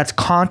saying that that's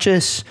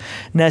conscious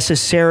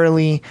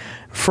necessarily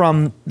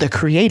from the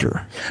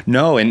creator.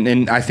 No,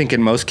 and I think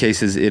in most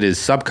cases it is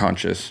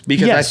subconscious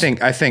because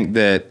I think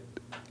that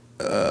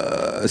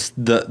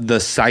the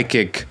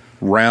psychic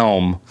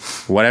realm,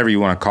 whatever you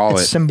want to call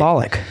it,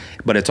 symbolic,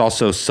 but it's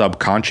also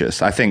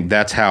subconscious. I think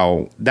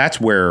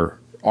that's where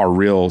our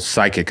real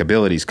psychic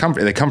abilities come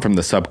from. They come from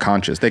the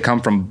subconscious. They come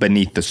from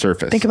beneath the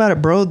surface. Think about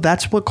it, bro.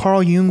 That's what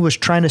Carl Jung was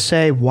trying to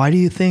say. Why do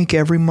you think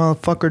every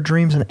motherfucker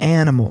dreams in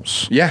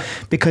animals? Yeah.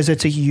 Because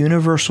it's a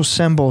universal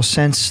symbol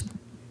since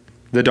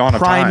the dawn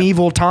of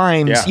primeval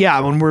times. Yeah,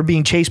 when we're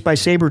being chased by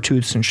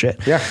saber-tooths and shit.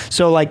 Yeah.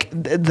 So like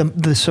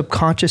the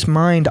subconscious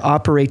mind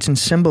operates in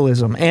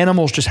symbolism.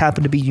 Animals just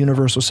happen to be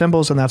universal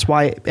symbols, and that's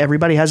why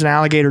everybody has an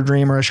alligator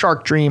dream or a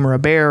shark dream or a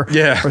bear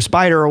or a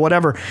spider or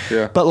whatever.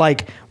 Yeah. But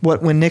like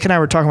when Nick and I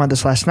were talking about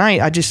this last night,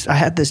 I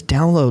had this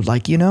download,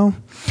 like, you know,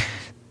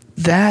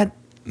 that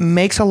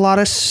makes a lot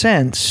of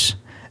sense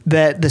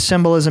that the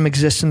symbolism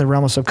exists in the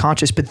realm of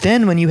subconscious. But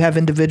then when you have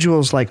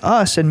individuals like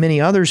us and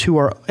many others who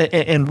are,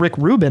 and Rick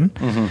Rubin,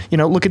 you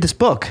know, look at this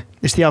book.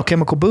 It's The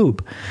Alchemical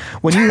Boob.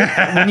 When you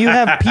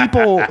have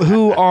people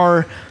who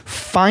are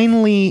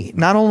finally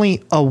not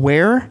only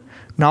aware,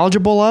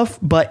 knowledgeable of,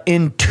 but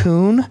in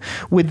tune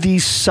with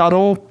these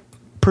subtle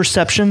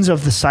perceptions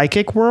of the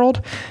psychic world,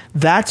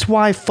 that's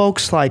why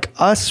folks like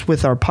us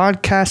with our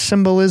podcast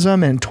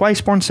symbolism and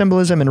Twiceborn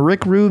symbolism and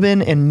Rick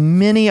Rubin and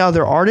many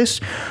other artists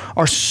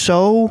are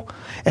so,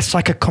 it's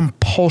like a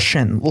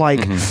compulsion, like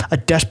a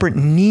desperate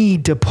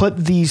need to put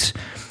these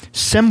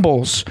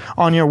symbols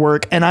on your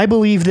work. And I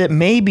believe that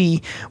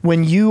maybe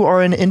when you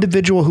are an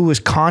individual who is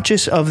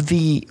conscious of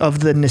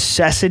the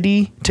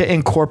necessity to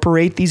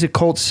incorporate these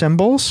occult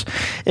symbols,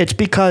 it's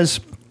because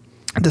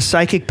the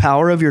psychic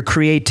power of your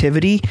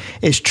creativity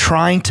is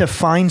trying to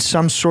find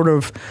some sort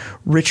of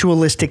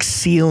ritualistic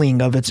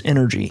sealing of its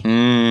energy,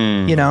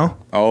 you know?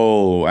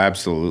 Oh,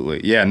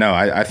 absolutely. Yeah, no,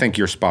 I think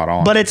you're spot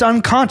on. But it's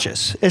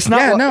unconscious. It's not.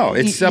 Yeah, no,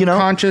 it's you know?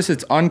 subconscious.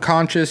 It's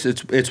unconscious.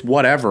 It's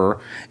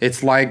whatever.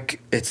 It's like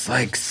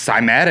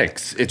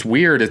cymatics. It's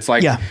weird. It's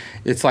like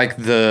it's like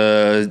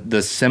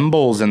the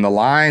symbols and the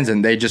lines,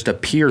 and they just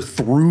appear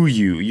through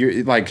you.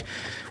 You're like.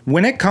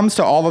 When it comes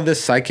to all of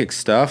this psychic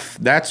stuff,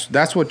 that's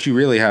what you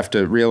really have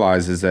to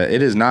realize is that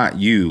it is not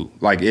you.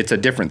 Like, it's a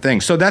different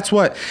thing. So that's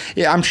what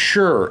I'm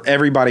sure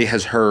everybody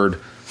has heard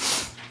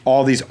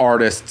all these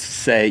artists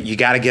say, you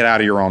got to get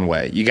out of your own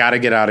way. You got to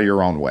get out of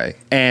your own way.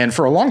 And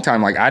for a long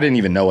time, like, I didn't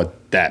even know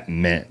what that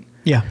meant.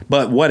 Yeah.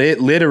 But what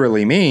it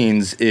literally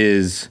means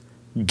is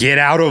get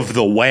out of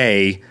the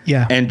way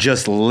and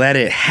just let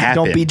it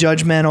happen. Don't be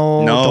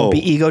judgmental. No. Don't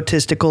be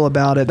egotistical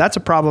about it. That's a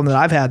problem that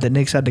I've had that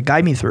Nick's had to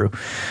guide me through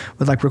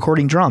with like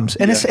recording drums.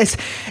 And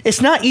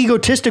it's not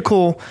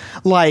egotistical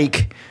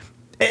like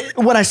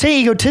when I say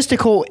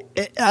egotistical,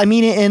 I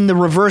mean it in the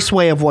reverse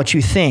way of what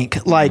you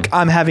think. Like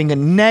I'm having a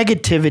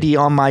negativity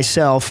on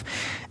myself,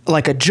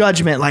 like a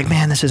judgment, like,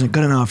 man, this isn't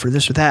good enough or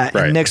this or that.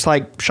 Right. And Nick's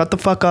like, shut the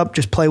fuck up.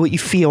 Just play what you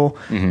feel.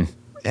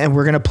 And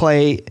we're going to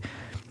play.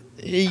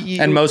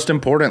 And most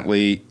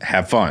importantly,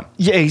 have fun.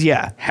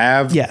 Yeah.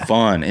 Have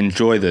fun.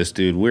 Enjoy this,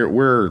 dude.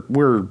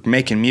 We're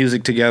making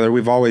music together.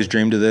 We've always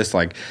dreamed of this.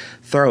 Like,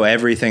 throw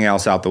everything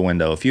else out the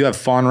window. If you have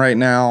fun right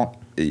now,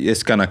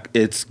 it's gonna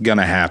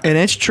happen. And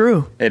it's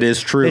true. It is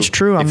true. It's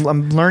true.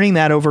 I'm learning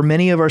that over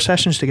many of our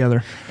sessions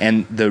together.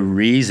 And the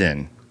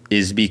reason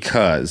is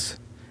because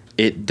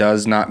it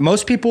does not.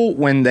 Most people,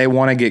 when they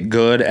want to get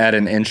good at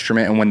an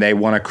instrument and when they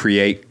want to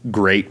create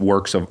great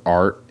works of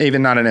art,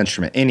 even not an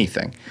instrument,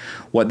 anything,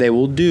 what they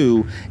will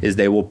do is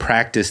they will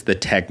practice the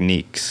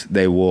techniques.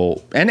 They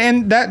will,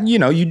 and that, you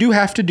know, you do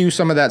have to do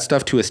some of that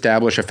stuff to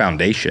establish a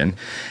foundation.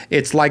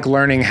 It's like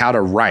learning how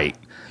to write.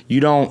 You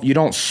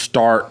don't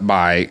start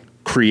by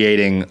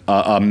creating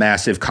a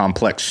massive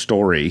complex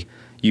story.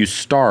 You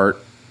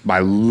start by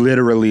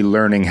literally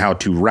learning how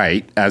to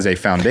write as a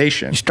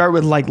foundation. You start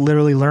with like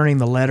literally learning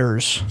the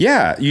letters.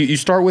 Yeah, you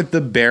start with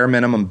the bare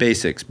minimum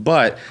basics.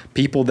 But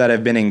people that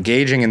have been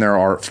engaging in their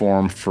art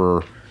form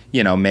for,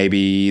 you know,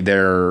 maybe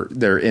they're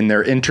in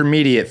their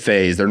intermediate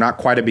phase, they're not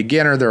quite a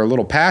beginner, they're a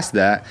little past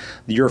that.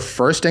 Your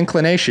first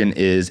inclination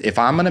is, if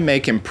I'm going to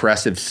make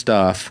impressive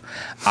stuff,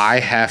 I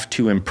have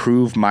to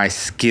improve my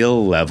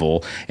skill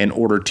level in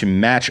order to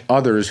match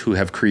others who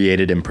have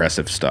created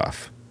impressive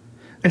stuff.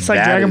 It's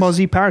like Dragon Ball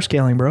Z power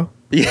scaling, bro.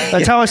 Yeah.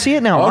 That's how I see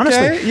it now. Okay,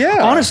 honestly,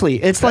 yeah.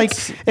 Honestly, it's like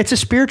it's a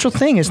spiritual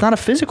thing. It's not a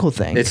physical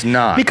thing. It's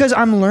not. Because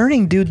I'm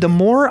learning, dude. The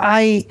more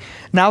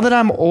now that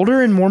I'm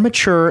older and more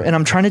mature, and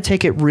I'm trying to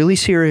take it really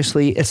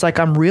seriously, it's like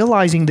I'm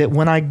realizing that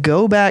when I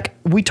go back,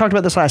 we talked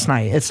about this last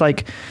night. It's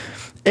like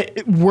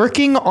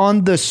working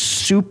on the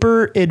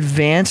super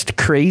advanced,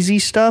 crazy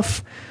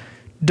stuff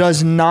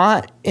does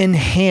not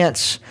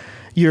enhance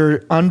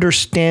your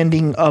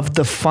understanding of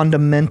the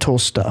fundamental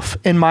stuff,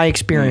 in my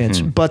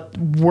experience. But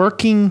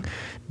working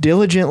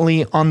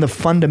diligently on the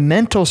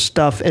fundamental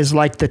stuff is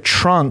like the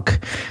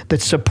trunk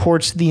that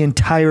supports the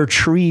entire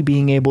tree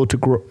being able to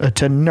grow,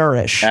 to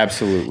nourish.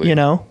 Absolutely. You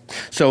know?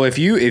 So if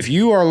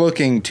you are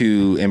looking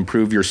to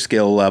improve your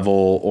skill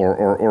level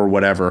or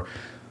whatever,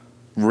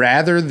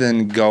 rather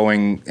than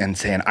going and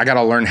saying, I got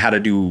to learn how to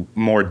do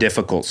more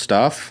difficult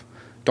stuff,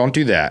 don't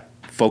do that.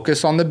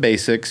 Focus on the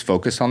basics,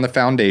 focus on the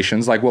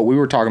foundations. Like what we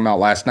were talking about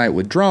last night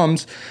with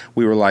drums,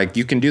 we were like,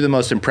 you can do the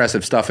most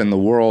impressive stuff in the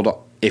world.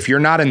 If you're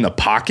not in the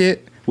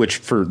pocket, which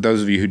for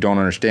those of you who don't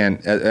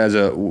understand,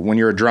 when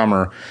you're a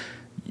drummer,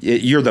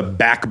 you're the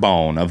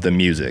backbone of the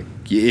music.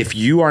 If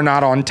you are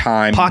not on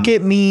time.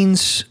 Pocket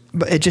means,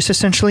 it just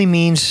essentially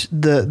means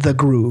the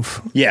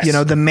groove. Yes. You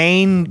know, the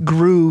main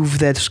groove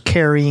that's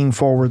carrying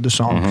forward the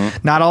song.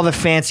 Not all the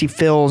fancy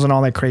fills and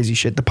all that crazy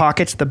shit. The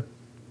pocket's the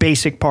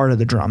basic part of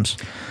the drums.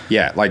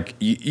 Yeah, like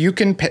you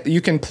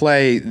can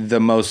play the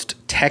most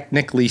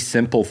technically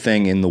simple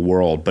thing in the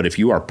world, but if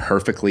you are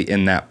perfectly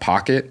in that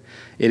pocket,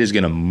 it is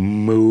going to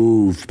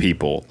move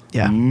people.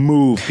 Yeah.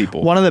 Move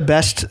people. One of the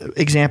best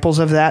examples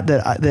of that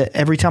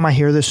every time I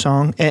hear this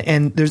song,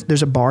 and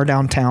there's a bar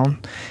downtown,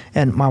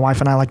 and my wife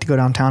and I like to go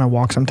downtown and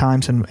walk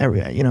sometimes, and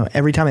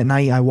every time at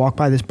night I walk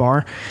by this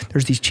bar,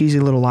 there's these cheesy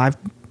little live,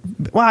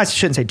 well, I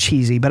shouldn't say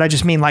cheesy, but I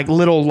just mean like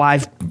little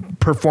live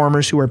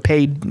performers who are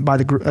paid by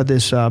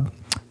this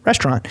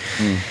restaurant.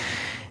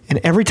 And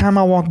every time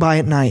I walk by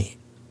at night,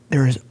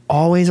 there is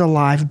always a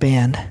live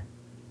band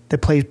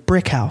that plays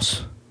Brick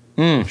House.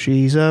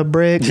 She's a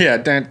brick. Yeah.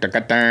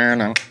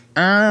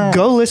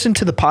 Go listen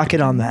to the pocket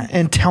on that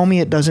and tell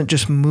me it doesn't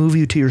just move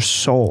you to your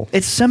soul.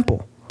 It's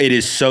simple. It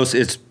is so.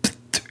 It's.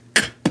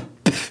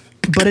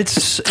 But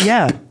it's,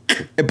 yeah.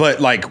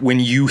 But like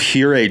when you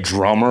hear a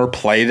drummer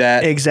play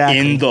that Exactly.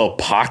 in the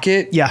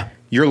pocket, Yeah.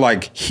 you're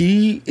like,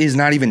 he is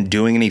not even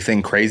doing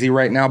anything crazy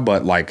right now,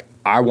 but like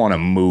I want to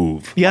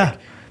move. Yeah.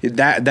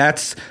 Like,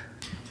 that's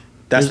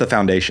the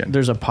foundation.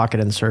 There's a pocket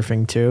in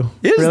surfing too.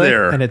 Is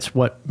there? And it's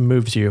what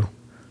moves you.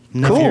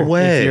 No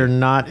way. If you're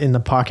not in the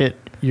pocket,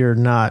 you're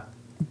not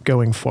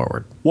going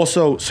forward. Well,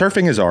 so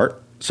surfing is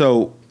art.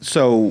 So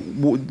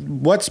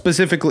what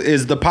specifically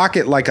is the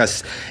pocket like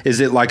is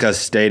it like a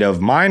state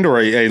of mind or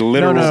a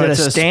literal? Is it it's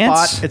a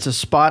stance? spot. It's a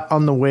spot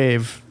on the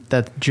wave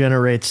that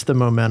generates the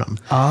momentum.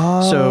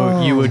 Oh.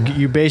 So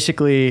you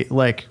basically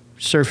like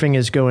surfing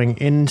is going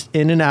in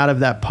and out of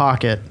that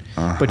pocket,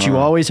 but you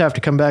always have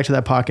to come back to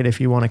that pocket if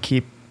you want to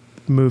keep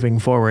moving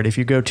forward. If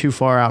you go too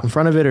far out in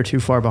front of it or too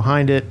far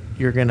behind it,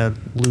 you're going to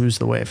lose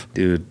the wave.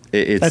 Dude,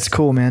 it's That's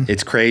cool, man.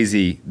 It's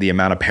crazy the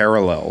amount of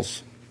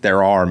parallels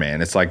there are,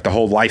 man. It's like the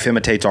whole life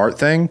imitates art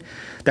thing.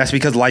 That's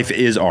because life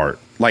is art.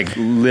 Like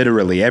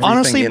literally everything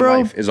Honestly, in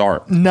bro, life is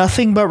art.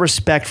 Nothing but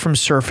respect from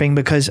surfing,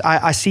 because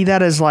I see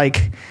that as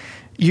like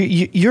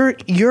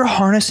you're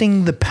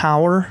harnessing the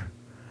power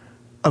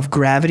of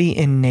gravity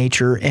in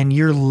nature, and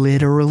you're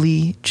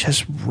literally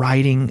just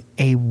riding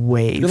a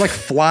wave. You're like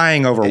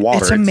flying over water.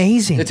 It's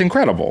amazing. It's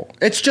incredible.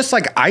 It's just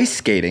like ice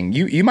skating.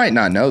 You might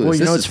not know this. Well,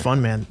 you know This it's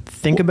fun, man.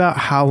 Think about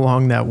how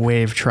long that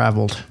wave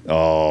traveled to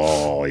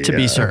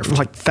be surfed.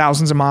 like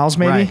thousands of miles,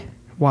 maybe. Right.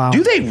 Wow.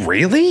 Do they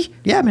really?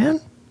 Yeah,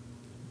 man.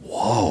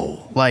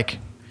 Whoa. Like,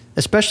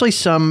 especially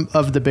some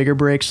of the bigger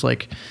breaks,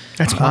 like,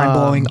 That's mind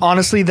blowing.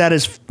 Honestly, that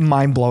is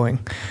mind blowing.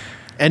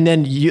 and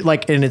then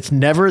and it's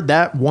never,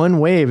 that one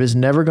wave is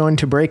never going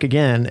to break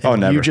again.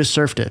 And never. You just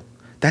surfed it.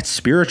 That's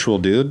spiritual,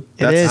 dude.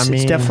 It is. I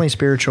mean- It's definitely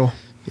spiritual.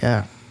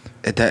 Yeah.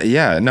 It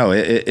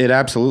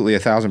absolutely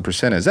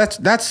 1,000% is.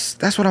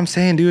 That's what I'm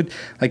saying, dude.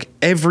 Like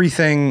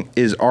everything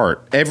is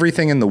art.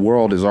 Everything in the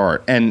world is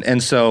art.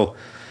 And so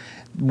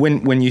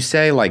when you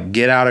say like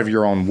get out of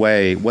your own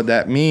way, what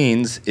that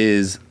means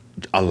is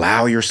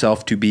allow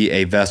yourself to be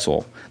a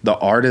vessel. The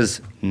art is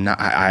not,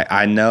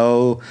 I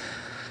know,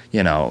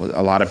 you know,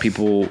 a lot of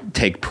people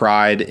take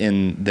pride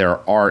in their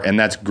art, and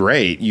that's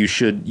great. You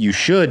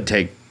should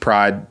take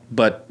pride,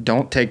 but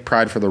don't take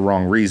pride for the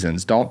wrong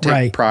reasons. Don't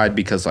take pride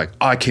because like,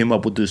 I came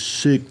up with this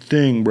sick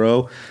thing,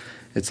 bro.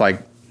 It's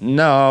like,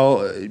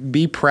 no,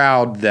 be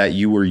proud that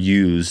you were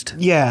used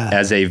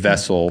as a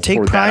vessel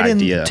for that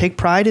idea. Take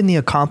pride in the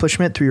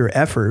accomplishment through your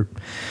effort.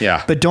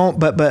 Yeah. But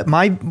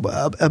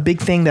a big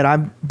thing that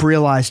I've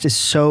realized is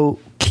so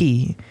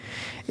key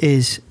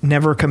is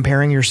never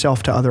comparing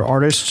yourself to other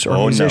artists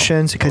or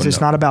musicians, because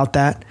it's not about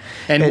that.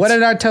 And what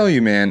did I tell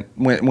you, man?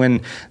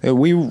 When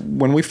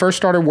we first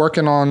started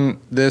working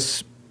on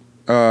this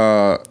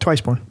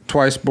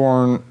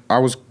Twiceborn, I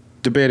was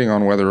debating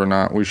on whether or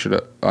not we should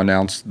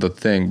announce the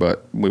thing,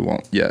 but we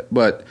won't yet.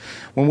 But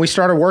when we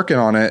started working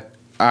on it,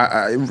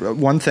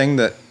 one thing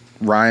that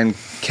Ryan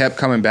kept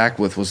coming back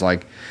with was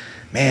like,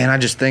 man, I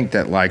just think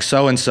that like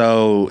so and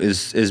so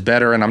is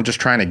better, and I'm just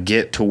trying to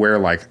get to where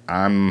like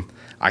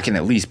I can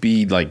at least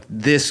be like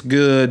this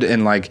good,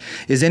 and like,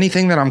 is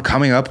anything that I'm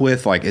coming up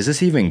with, like, is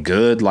this even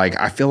good? Like,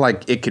 I feel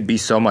like it could be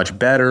so much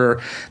better,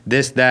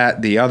 this,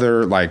 that, the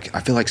other, like, I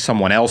feel like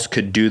someone else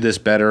could do this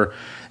better.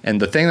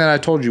 And the thing that I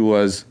told you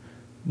was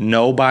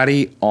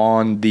nobody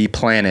on the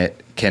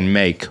planet can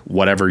make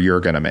whatever you're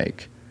going to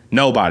make.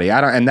 Nobody.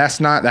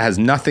 That has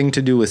nothing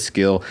to do with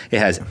skill. It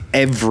has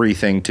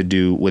everything to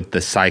do with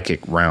the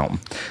psychic realm.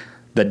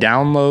 The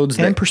downloads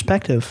and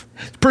perspective.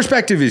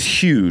 Perspective is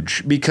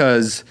huge,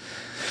 because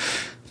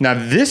now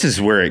this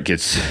is where it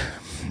gets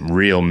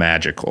real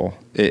magical.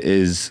 It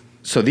is,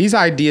 so these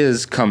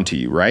ideas come to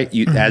you, right?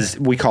 You, as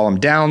we call them,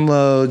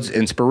 downloads,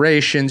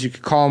 inspirations. You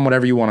could call them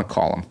whatever you want to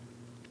call them.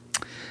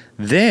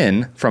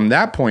 Then from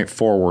that point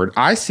forward,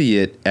 I see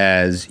it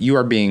as you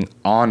are being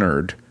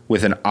honored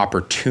with an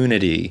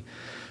opportunity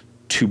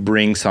to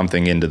bring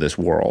something into this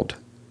world.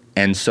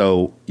 And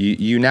so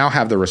you now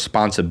have the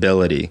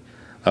responsibility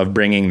of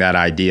bringing that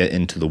idea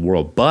into the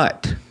world.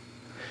 But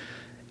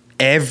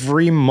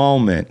every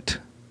moment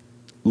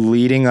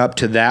leading up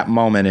to that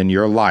moment in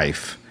your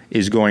life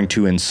is going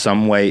to in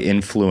some way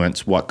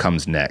influence what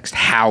comes next,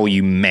 how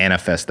you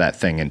manifest that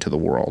thing into the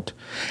world.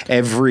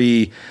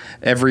 Every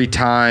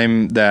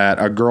time that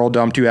a girl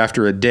dumped you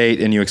after a date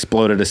and you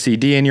exploded a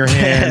CD in your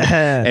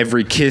hand,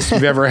 every kiss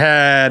you've ever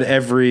had,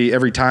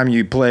 every time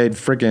you played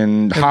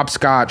freaking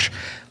hopscotch,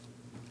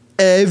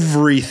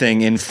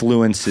 everything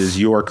influences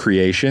your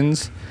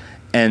creations.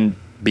 And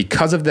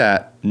because of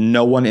that,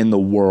 no one in the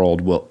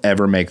world will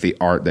ever make the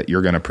art that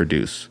you're going to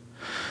produce.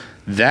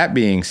 That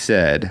being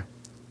said,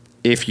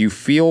 if you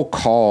feel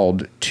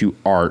called to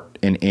art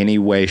in any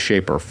way,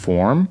 shape, or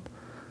form,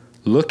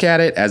 look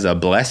at it as a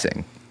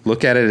blessing.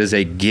 Look at it as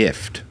a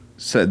gift,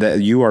 so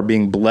that you are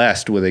being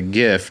blessed with a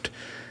gift,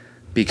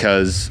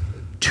 because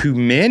to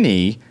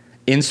many,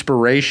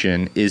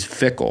 inspiration is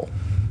fickle.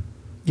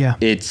 Yeah.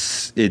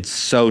 It's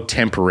so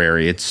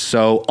temporary. It's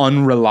so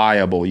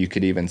unreliable, you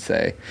could even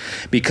say,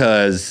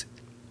 because,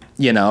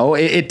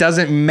 it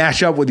doesn't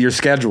match up with your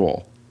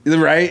schedule.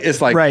 Right?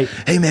 It's like, right.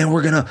 Hey man,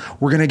 we're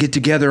gonna get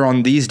together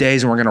on these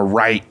days and we're gonna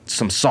write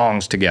some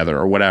songs together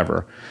or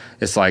whatever.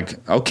 It's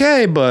like,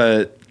 okay,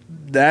 but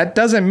that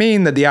doesn't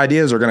mean that the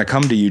ideas are gonna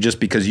come to you just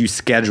because you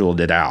scheduled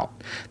it out.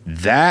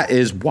 That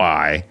is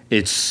why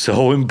it's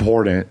so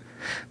important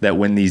that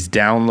when these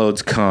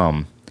downloads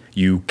come,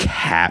 you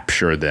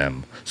capture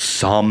them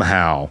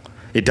somehow.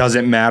 It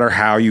doesn't matter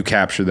how you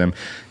capture them.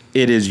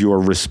 It is your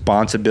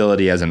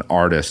responsibility as an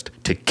artist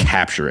to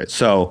capture it.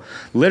 So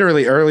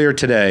literally earlier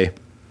today,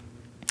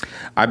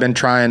 I've been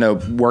trying to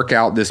work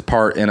out this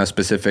part in a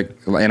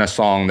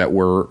song that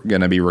we're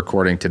going to be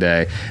recording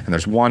today. And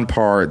there's one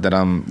part that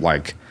I'm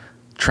like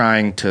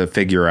trying to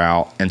figure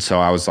out. And so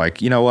I was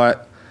like, you know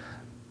what?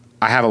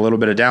 I have a little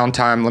bit of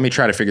downtime. Let me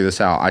try to figure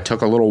this out. I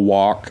took a little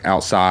walk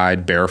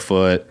outside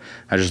barefoot.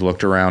 I just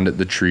looked around at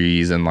the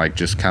trees and like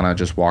just kind of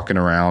just walking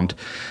around.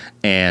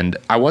 And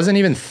I wasn't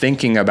even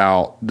thinking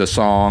about the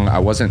song. I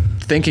wasn't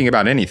thinking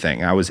about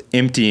anything. I was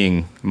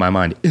emptying my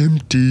mind.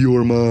 Empty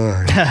your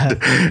mind.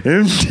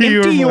 Empty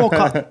your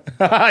mind.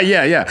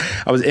 Yeah.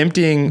 I was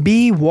emptying.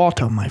 Be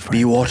water, my friend.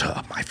 Be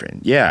water, my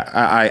friend. Yeah.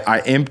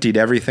 I emptied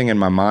everything in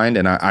my mind,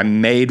 and I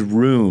made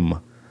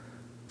room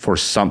for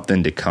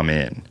something to come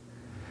in.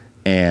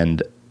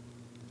 And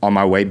on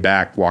my way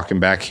back,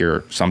 walking back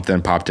here,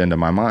 something popped into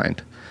my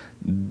mind.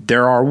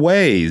 There are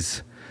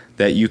ways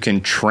that you can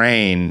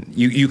train,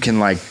 you can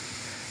like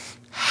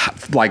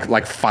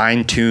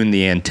fine tune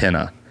the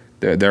antenna.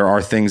 There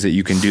are things that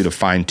you can do to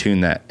fine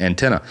tune that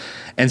antenna.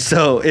 And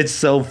so it's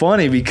so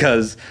funny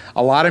because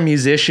a lot of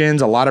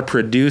musicians, a lot of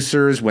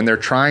producers, when they're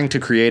trying to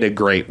create a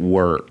great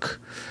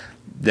work,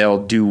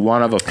 they'll do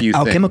one of a few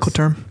things. Alchemical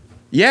term.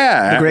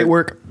 Yeah. The great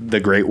work. The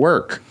great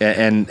work.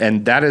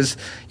 And that is,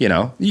 you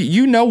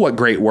know what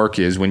great work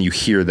is when you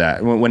hear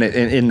that. When it,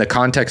 in the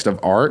context of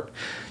art,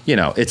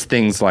 it's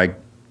things like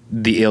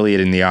the Iliad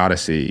and the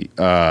Odyssey,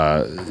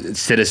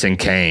 Citizen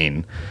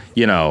Kane,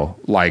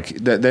 like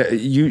the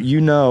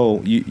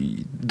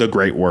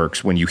great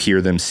works when you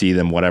hear them, see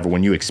them, whatever,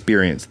 when you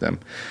experience them.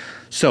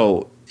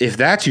 So if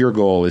that's your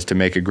goal, is to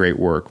make a great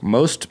work,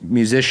 most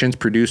musicians,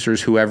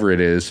 producers, whoever it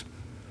is,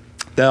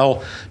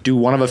 they'll do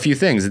one of a few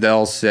things.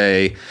 They'll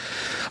say,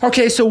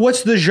 okay, so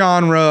what's the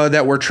genre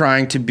that we're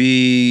trying to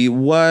be?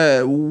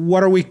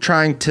 What are we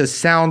trying to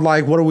sound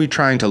like? What are we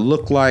trying to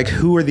look like?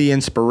 Who are the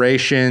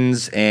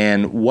inspirations?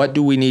 And what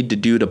do we need to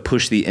do to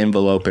push the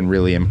envelope and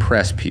really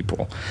impress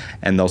people?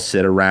 And they'll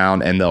sit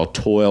around and they'll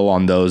toil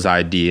on those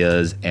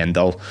ideas, and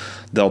they'll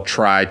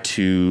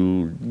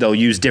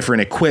use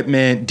different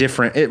equipment,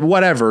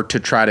 whatever, to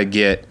try to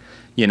get,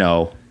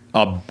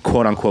 a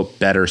quote unquote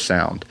better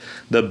sound.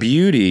 The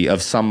beauty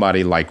of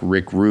somebody like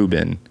Rick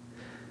Rubin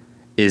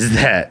is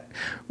that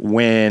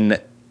when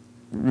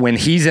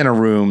he's in a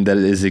room that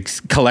is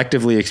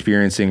collectively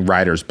experiencing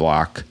writer's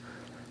block,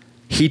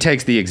 he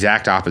takes the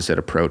exact opposite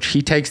approach.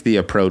 He takes the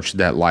approach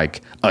that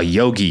like a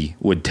yogi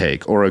would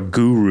take or a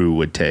guru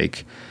would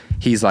take.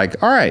 He's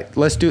like, all right,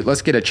 let's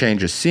get a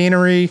change of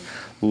scenery.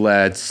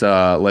 Let's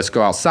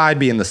go outside,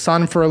 be in the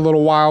sun for a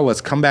little while. Let's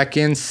come back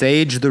in,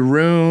 sage the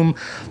room.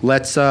 Why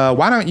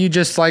don't you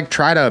just like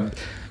try to,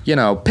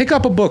 pick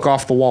up a book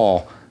off the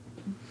wall,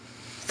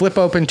 flip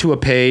open to a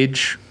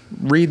page,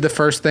 read the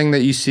first thing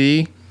that you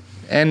see,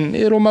 and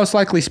it'll most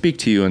likely speak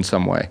to you in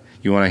some way.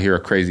 You want to hear a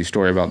crazy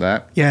story about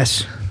that?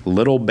 Yes.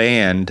 Little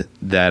band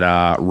that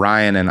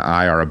Ryan and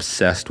I are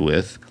obsessed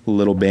with, a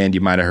little band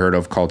you might have heard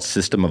of called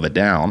System of a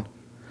Down.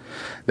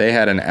 They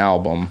had an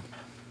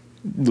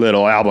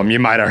little album you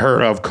might have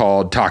heard of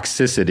called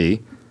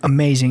Toxicity.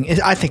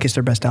 Amazing. I think it's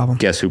their best album.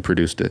 Guess who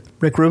produced it?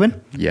 Rick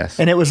Rubin? Yes.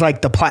 And it was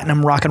like the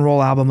platinum rock and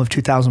roll album of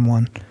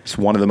 2001. It's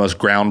one of the most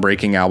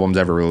groundbreaking albums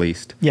ever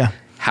released. Yeah.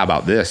 How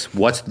about this?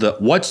 What's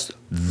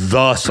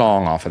the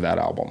song off of that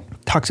album?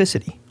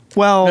 Toxicity.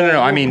 Well,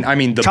 no. I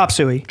mean the Chop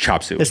Suey.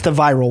 Chop Suey. It's the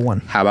viral one.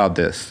 How about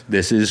this?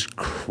 This is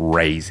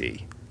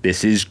crazy.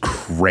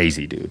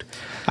 Dude.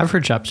 I've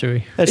heard Chop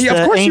Suey. Yeah,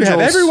 of course you have.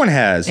 Everyone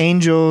has.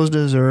 Angels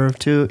deserve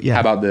to. Yeah.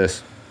 How about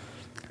this?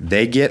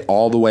 They get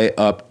all the way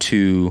up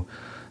to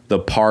the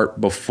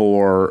part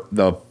before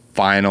the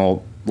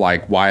final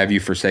like why have you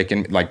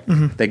forsaken? Like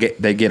they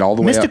get all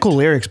the way Mystical up.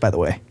 lyrics, by the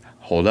way.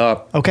 Hold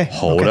up. Okay.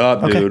 Hold okay,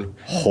 up, okay. dude.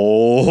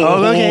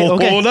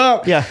 Hold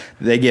up. Yeah.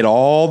 They get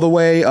all the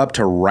way up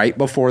to right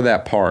before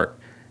that part,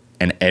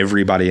 and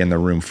everybody in the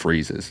room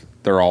freezes.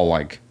 They're all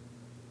like,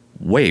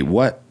 "Wait,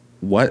 what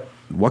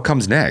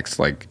comes next?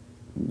 Like,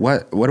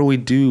 what do we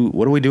do?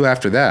 What do we do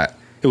after that?"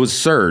 It was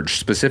Serge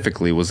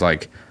specifically was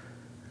like,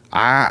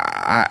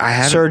 I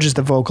haven't. Serge is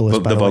the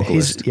vocalist. By the way.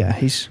 vocalist.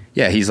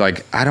 He's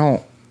like, I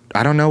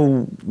don't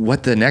know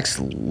what the next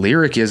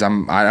lyric is.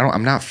 I'm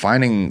not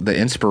finding the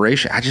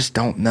inspiration. I just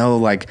don't know.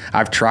 Like,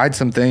 I've tried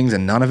some things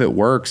and none of it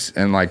works.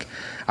 And like,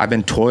 I've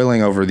been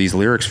toiling over these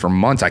lyrics for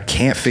months. I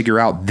can't figure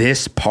out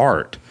this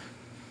part.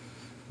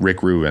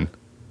 Rick Rubin,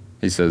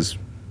 he says,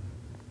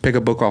 pick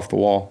a book off the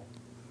wall,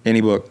 any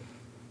book.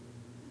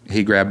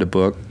 He grabbed a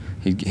book.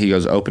 He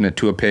goes, open it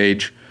to a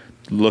page,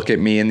 look at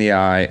me in the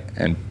eye,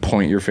 and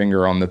point your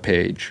finger on the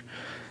page.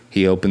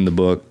 He opened the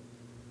book.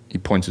 He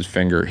points his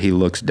finger. He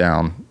looks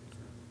down.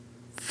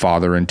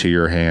 Father, into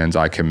your hands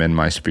I commend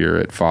my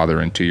spirit. Father,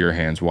 into your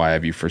hands, why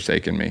have you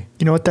forsaken me?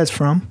 You know what that's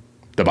from?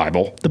 The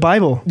Bible. The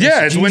Bible.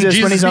 Yeah, it's when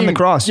Jesus when he's on the being-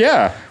 cross.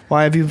 yeah.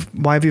 Why have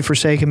you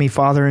forsaken me,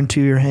 Father? Into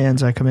your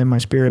hands I commend my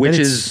spirit. Which But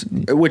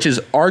is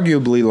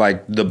arguably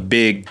like the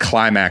big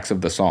climax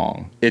of the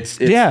song. It's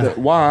Yeah.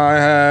 why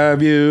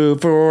have you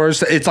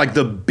forsaken? It's like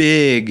the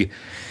big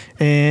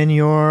in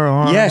your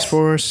arms Yes.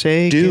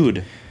 forsaken.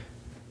 dude.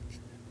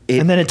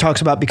 And then it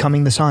talks about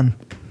becoming the son.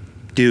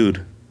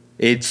 Dude,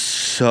 it's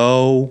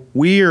so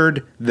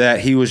weird that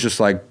he was just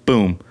like,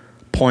 boom,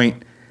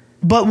 point.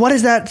 But what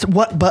is that?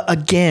 But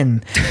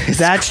again,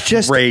 that's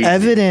just crazy.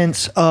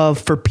 evidence of,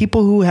 for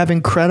people who have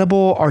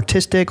incredible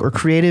artistic or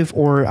creative,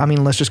 or I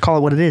mean, let's just call it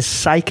what it is,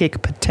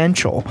 psychic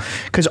potential.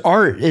 Because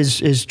art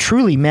is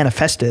truly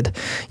manifested,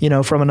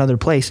 from another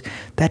place.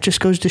 That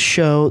just goes to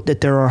show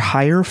that there are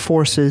higher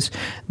forces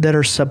that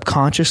are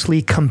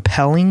subconsciously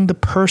compelling the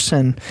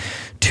person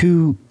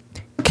to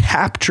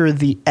capture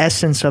the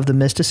essence of the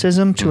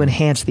mysticism to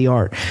enhance the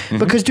art.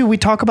 Because, dude, we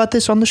talk about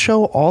this on the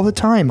show all the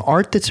time.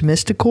 Art that's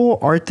mystical,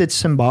 art that's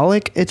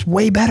symbolic, it's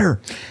way better.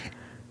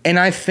 And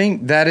I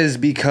think that is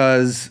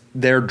because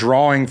they're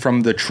drawing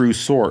from the true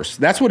source.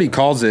 That's what he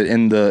calls it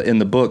in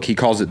the book. He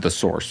calls it the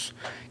source.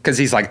 Because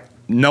he's like,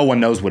 no one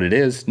knows what it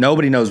is.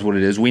 Nobody knows what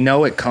it is. We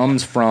know it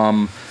comes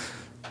from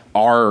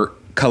our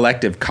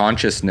collective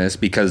consciousness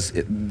because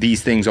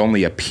these things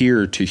only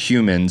appear to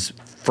humans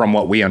from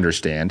what we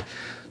understand.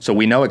 So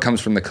we know it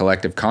comes from the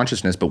collective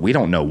consciousness, but we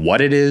don't know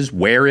what it is,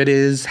 where it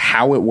is,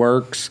 how it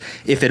works,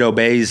 if it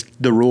obeys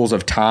the rules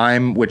of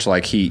time, which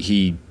like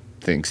he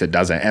thinks it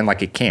doesn't, and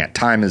like it can't.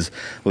 Time is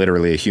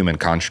literally a human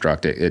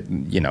construct.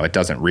 It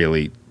doesn't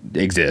really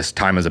exist.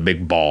 Time is a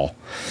big ball,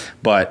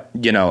 but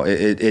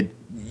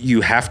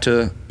you have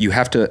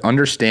to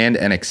understand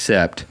and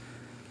accept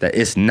that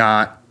it's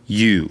not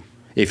you.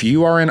 If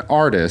you are an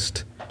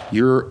artist,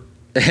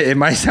 it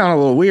might sound a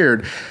little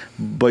weird,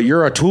 but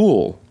you're a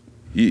tool.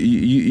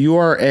 You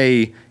are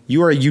a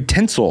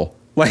utensil.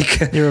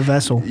 Like You're a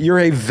vessel. You're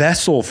a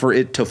vessel for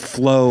it to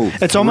flow.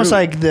 It's almost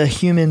like the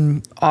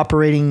human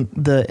operating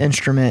the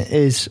instrument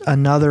is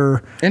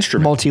another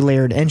Instrument.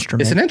 multi-layered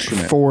instrument. It's an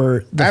instrument.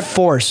 For the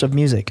force of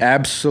music.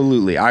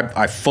 Absolutely.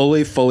 I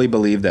fully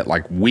believe that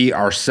like we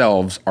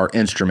ourselves are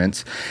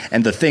instruments,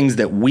 and the things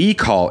that we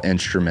call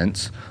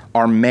instruments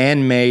are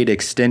man-made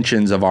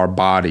extensions of our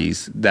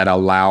bodies that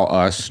allow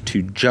us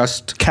to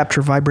just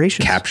Capture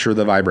vibrations. capture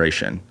the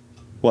vibration.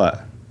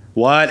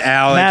 What,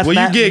 Alex? What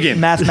are you gigging?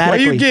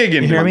 Mathematically. What are you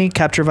gigging? You hear me?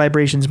 Capture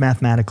vibrations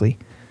mathematically.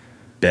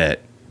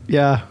 Bet.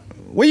 Yeah.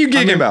 What are you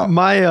gigging about?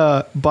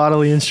 My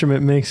bodily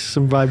instrument makes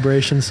some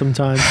vibrations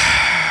sometimes.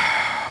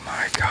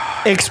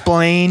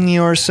 Explain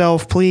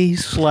yourself,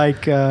 please.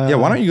 Like, Yeah,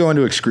 why don't you go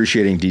into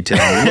excruciating detail?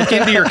 Look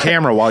into your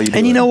camera while you do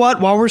And you it. know what?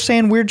 While we're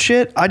saying weird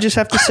shit, I just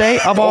have to say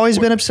I've always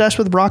been obsessed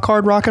with rock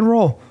hard rock and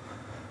roll.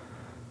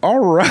 All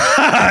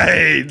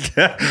right.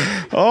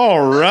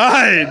 All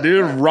right,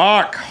 dude.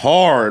 Rock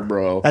hard,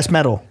 bro. That's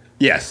metal.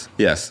 Yes.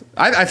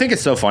 I think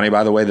it's so funny,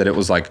 by the way, that it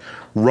was like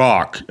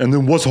rock, and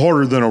then what's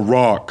harder than a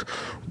rock?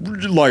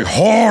 Like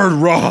hard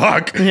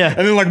rock. Yeah.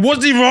 And then like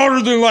what's even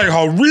harder than like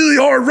a really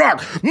hard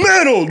rock?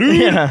 Metal, dude.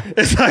 Yeah.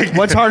 It's like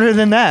What's harder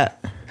than that?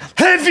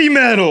 heavy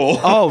metal.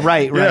 Oh,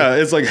 right. Yeah,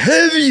 it's like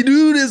heavy,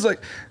 dude. It's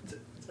like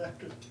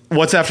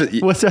what's after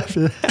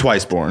that?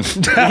 Twice Born.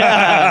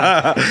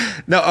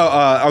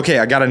 No, okay,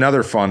 I got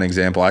another fun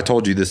example. I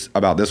told you this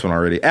about this one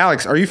already.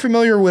 Alex, are you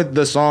familiar with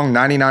the song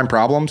 99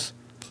 Problems?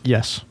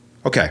 Yes.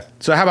 Okay,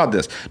 so how about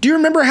this? Do you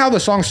remember how the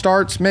song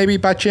starts, maybe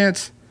by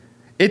chance?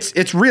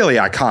 It's really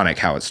iconic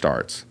how it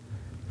starts.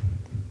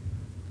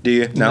 Do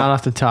you? No? Not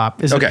off the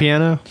top. Is Okay. it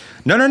piano?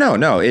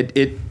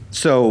 No.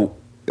 So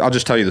I'll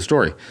just tell you the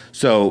story.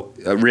 So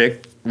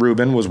Rick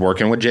Rubin was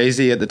working with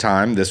Jay-Z at the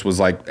time. This was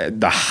like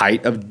the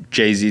height of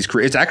Jay-Z's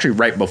career. It's actually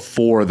right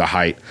before the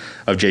height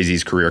of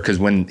Jay-Z's career, because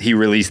when he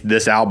released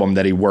this album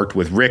that he worked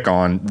with Rick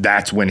on,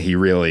 that's when he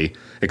really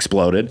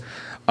exploded.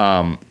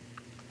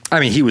 I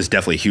mean, he was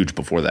definitely huge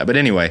before that. But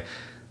anyway,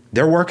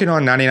 they're working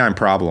on 99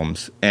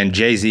 Problems, and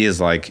Jay-Z is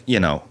like,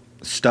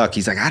 stuck.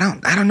 He's like, I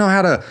don't know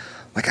how to,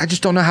 like, I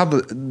just don't know how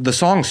the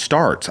song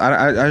starts.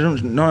 I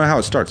don't know how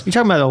it starts. You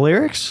talking about the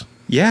lyrics?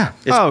 Yeah.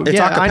 It's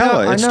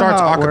acapella. It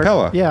starts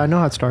acapella. Yeah, I know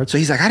how it starts. So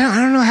he's like, I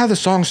don't know how the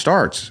song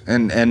starts,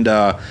 and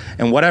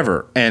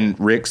whatever. And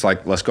Rick's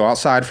like, let's go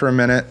outside for a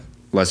minute.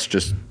 Let's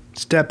just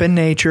step in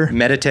nature,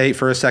 meditate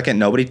for a second.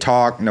 Nobody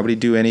talk. Nobody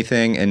do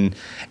anything. And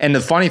the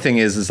funny thing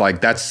is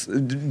like that's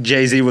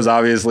Jay-Z was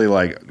obviously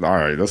like, all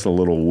right, that's a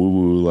little woo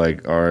woo,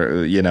 like,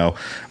 or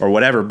or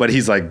whatever. But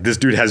he's like, this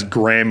dude has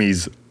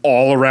Grammys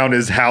all around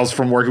his house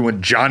from working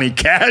with Johnny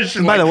Cash.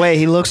 And by the way,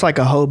 he looks like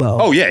a hobo.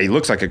 Oh yeah, he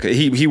looks like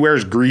he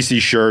wears greasy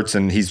shirts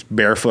and he's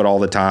barefoot all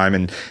the time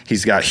and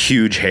he's got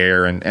huge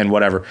hair and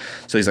whatever.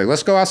 So he's like,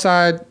 let's go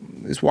outside,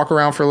 let's walk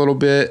around for a little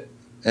bit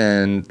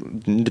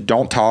and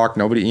don't talk.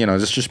 Nobody,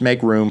 just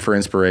make room for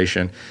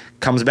inspiration.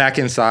 Comes back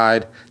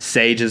inside,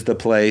 sages the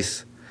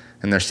place,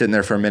 and they're sitting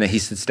there for a minute. He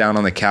sits down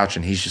on the couch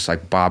and he's just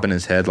like bobbing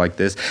his head like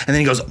this, and then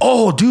he goes,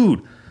 "Oh,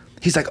 dude,"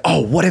 he's like, "Oh,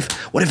 what if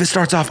it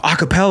starts off a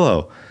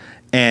cappella?"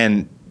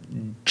 And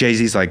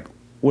Jay-Z's like,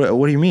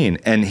 what do you mean?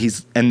 And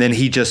then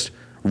he just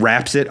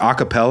raps it a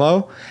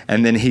cappella,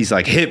 and then he's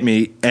like, hit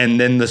me, and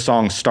then the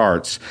song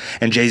starts.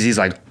 And Jay-Z's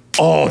like,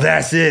 oh,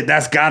 that's it.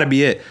 That's got to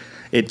be it.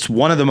 It's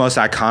one of the most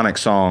iconic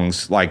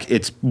songs. Like,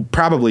 it's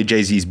probably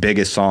Jay-Z's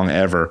biggest song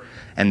ever,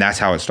 and that's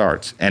how it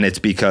starts. And it's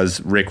because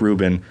Rick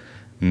Rubin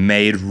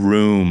made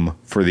room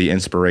for the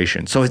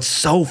inspiration. So it's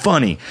so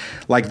funny.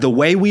 Like, the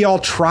way we all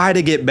try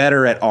to get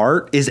better at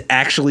art is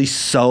actually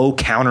so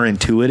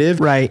counterintuitive,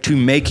 right, to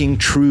making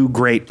true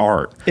great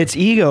art. It's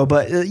ego,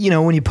 but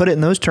when you put it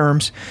in those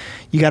terms,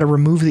 you got to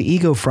remove the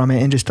ego from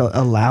it and just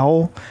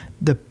allow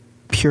the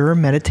pure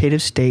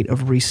meditative state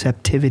of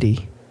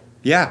receptivity.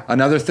 Yeah.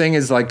 Another thing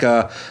is like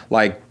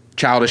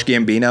Childish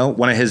Gambino,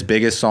 one of his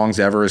biggest songs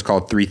ever is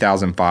called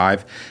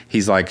 3005.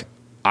 He's like,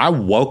 I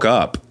woke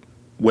up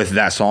with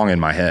that song in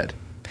my head.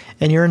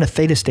 And you're in a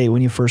theta state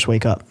when you first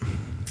wake up.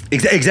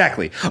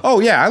 Exactly. Oh,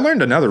 yeah. I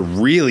learned another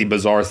really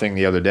bizarre thing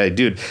the other day.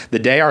 Dude, the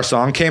day our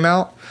song came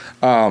out,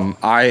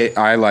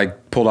 I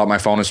like pulled out my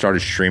phone and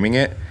started streaming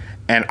it.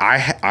 And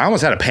I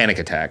almost had a panic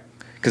attack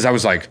because I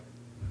was like,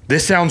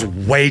 this sounds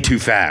way too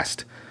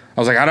fast. I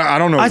was like, I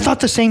don't know. I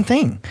thought the same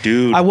thing.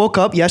 Dude. I woke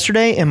up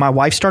yesterday and my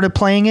wife started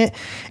playing it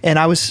and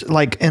I was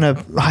like in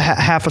a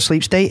half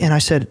asleep state and I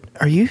said,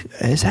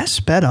 is that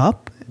sped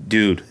up?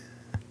 Dude,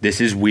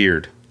 this is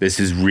weird. This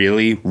is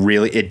really,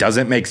 really, it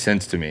doesn't make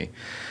sense to me.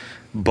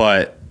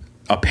 But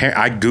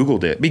I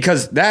Googled it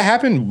because that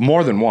happened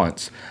more than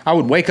once. I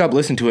would wake up,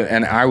 listen to it,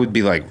 and I would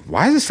be like,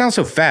 why does it sound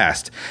so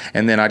fast?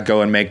 And then I'd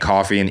go and make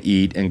coffee and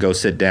eat and go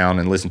sit down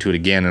and listen to it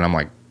again. And I'm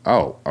like,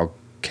 oh,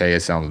 okay,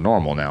 it sounds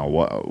normal now.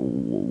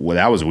 Well,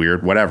 that was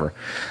weird, whatever.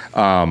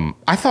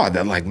 I thought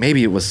that like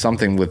maybe it was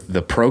something with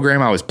the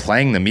program I was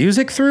playing the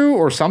music through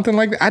or something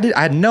like that.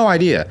 I had no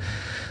idea.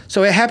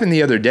 So it happened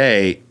the other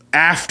day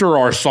after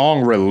our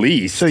song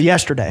released. So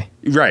yesterday.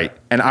 Right.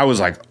 And I was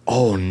like,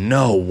 oh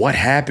no, what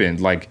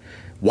happened? Like,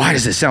 why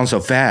does it sound so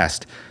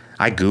fast?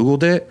 I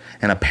Googled it,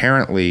 and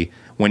apparently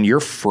when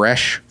you're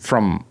fresh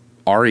from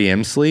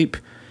REM sleep,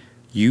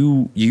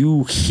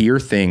 you hear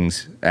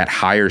things at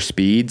higher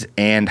speeds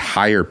and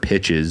higher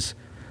pitches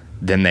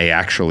than they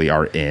actually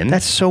are in.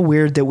 That's so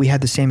weird that we had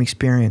the same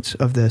experience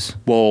of this.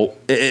 Well,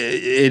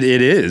 it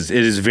is.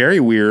 It is very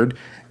weird,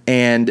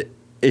 and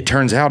it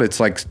turns out it's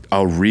like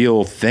a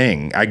real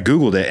thing. I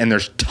Googled it, and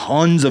there's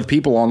tons of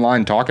people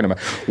online talking about,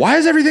 why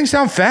does everything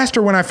sound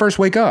faster when I first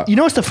wake up? You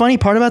know what's the funny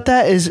part about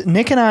that is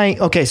Nick and I,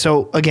 okay,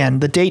 so again,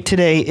 the date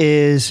today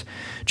is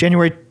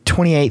January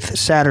 28th,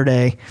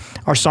 Saturday.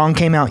 Our song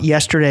came out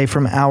yesterday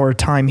from our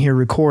time here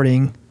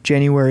recording,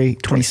 January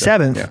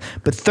 27th. Yeah.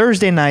 But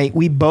Thursday night,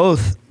 we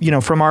both,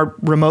 from our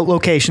remote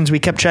locations, we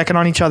kept checking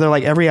on each other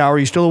like every hour.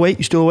 You still awake?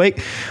 You still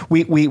awake?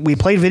 We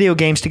played video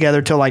games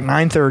together till like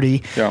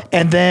 9:30. Yeah.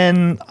 And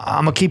then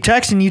I'm going to keep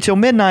texting you till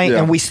midnight. Yeah.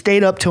 And we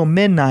stayed up till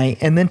midnight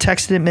and then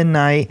texted at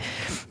midnight.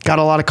 Got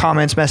a lot of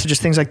comments, messages,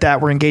 things like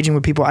that. We're engaging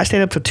with people. I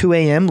stayed up till 2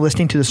 a.m.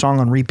 listening to the song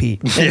on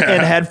repeat in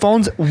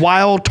headphones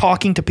while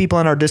talking to people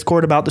in our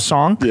Discord about the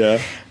song.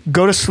 Yeah.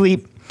 Go to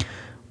sleep.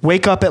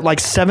 Wake up at like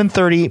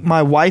 7:30.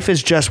 My wife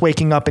is just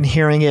waking up and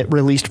hearing it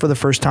released for the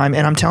first time.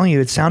 And I'm telling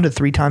you, it sounded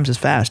 3 times as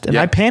fast. And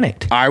I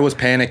panicked. I was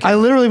panicking. I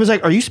literally was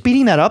like, are you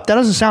speeding that up? That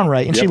doesn't sound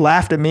right. And she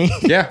laughed at me.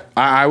 Yeah.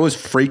 I was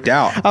freaked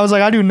out. I was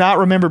like, I do not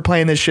remember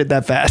playing this shit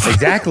that fast.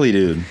 Exactly,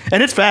 dude.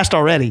 And it's fast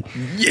already.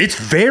 It's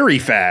very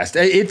fast.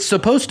 It's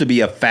supposed to be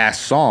a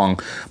fast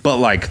song. But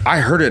like, I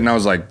heard it and I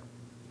was like,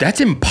 that's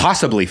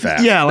impossibly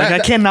fast. Yeah, like I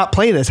cannot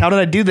play this. How did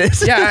I do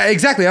this? Yeah,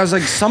 exactly. I was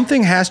like,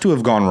 something has to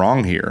have gone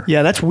wrong here.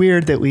 Yeah, that's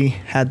weird that we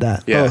had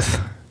that. Yeah. Both.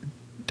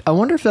 I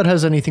wonder if that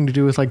has anything to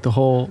do with like the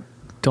whole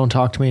don't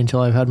talk to me until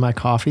I've had my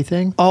coffee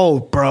thing. Oh,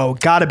 bro,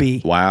 gotta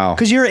be. Wow.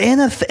 Because you're in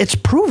it's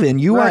proven.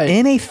 You are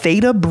in a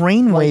theta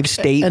brainwave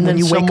state and when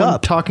then you wake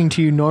up. talking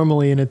to you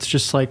normally and it's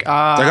just like, it's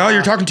like, oh,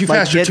 you're talking too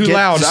fast. You're too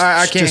loud.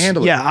 I can't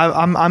handle it. Yeah,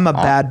 I'm a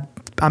bad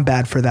I'm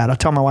bad for that. I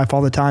tell my wife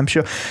all the time.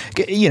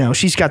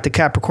 She's got the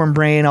Capricorn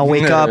brain. I'll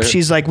wake up.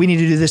 She's like, we need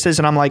to do this,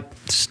 and I'm like,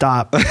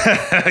 stop.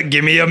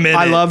 Give me a minute.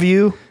 I love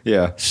you.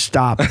 Yeah.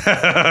 Stop.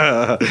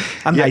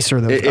 I'm nicer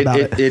though about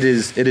it. It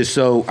is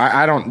so.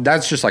 I don't.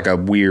 That's just like a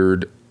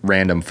weird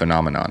random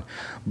phenomenon.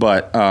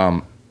 But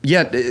the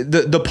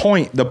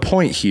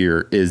point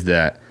here is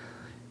that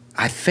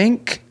I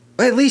think,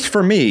 at least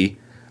for me,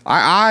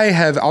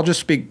 I'll just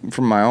speak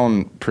from my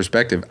own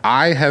perspective.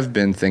 I have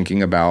been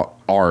thinking about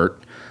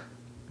art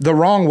the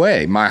wrong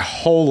way my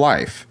whole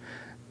life.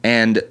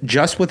 And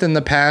just within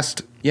the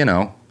past,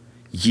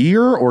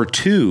 year or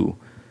two,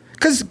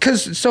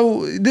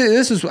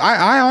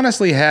 I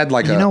honestly had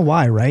like you know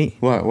why, right?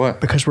 What?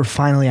 Because we're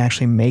finally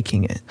actually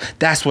making it.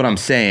 That's what I'm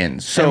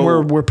saying. So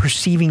and we're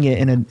perceiving it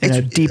in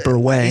a deeper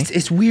way.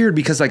 It's weird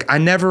because like I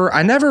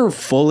never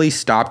fully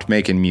stopped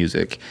making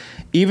music,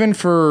 even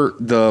for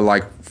the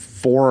like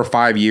 4 or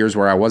 5 years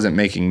where I wasn't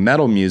making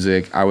metal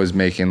music. I was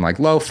making like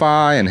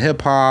lo-fi and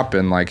hip hop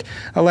and like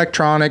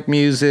electronic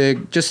music.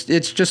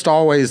 It's just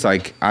always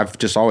like I've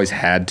just always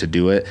had to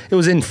do it. It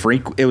was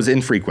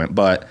infrequent,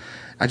 but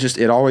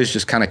it always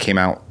just kind of came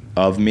out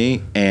of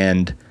me,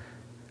 and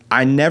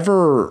I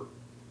never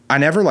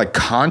like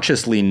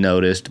consciously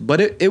noticed, but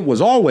it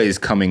was always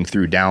coming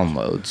through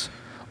downloads,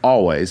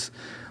 always.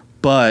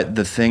 But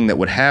the thing that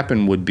would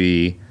happen would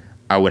be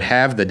I would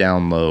have the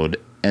download,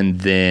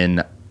 and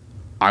then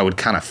I would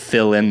kind of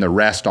fill in the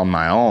rest on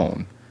my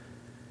own,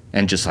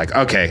 and just like,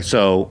 okay,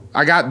 so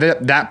I got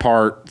that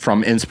part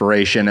from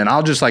inspiration, and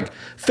I'll just like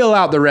fill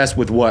out the rest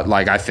with what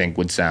like I think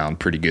would sound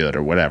pretty good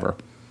or whatever.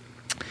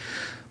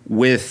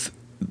 With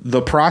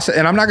the process,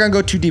 and I'm not going to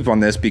go too deep on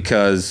this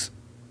because,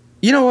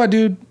 you know what,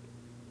 dude?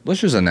 Let's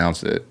just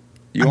announce it.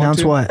 You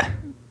announce what?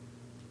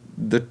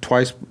 The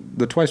twice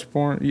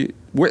born.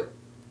 What?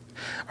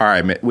 All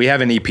right, we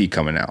have an EP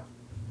coming out.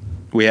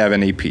 We have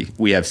an EP.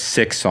 We have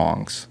 6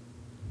 songs.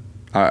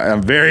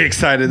 I'm very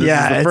excited. This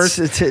is the first.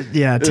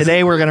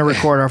 Today we're going to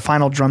record our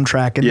final drum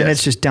track, and then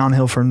it's just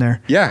downhill from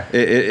there. Yeah,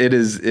 it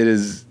is.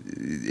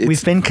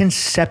 We've been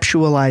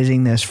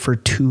conceptualizing this for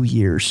 2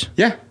 years.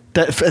 Yeah.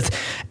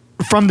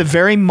 From the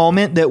very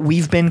moment that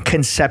we've been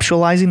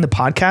conceptualizing the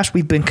podcast,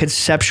 we've been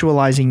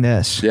conceptualizing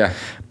this. Yeah.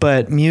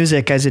 But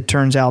music, as it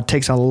turns out,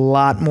 takes a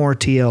lot more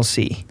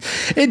TLC.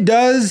 It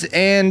does,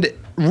 and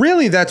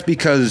really that's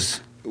because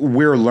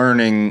we're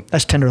learning.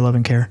 That's tender love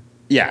and care.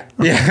 Yeah.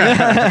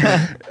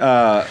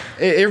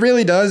 It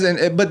really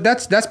does, but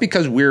that's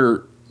because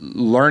we're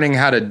learning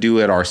how to do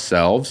it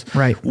ourselves.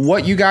 Right.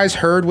 What you guys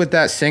heard with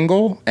that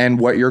single and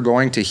what you're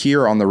going to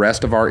hear on the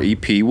rest of our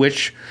EP,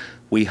 which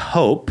we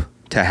hope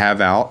to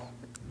have out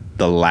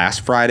the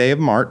last Friday of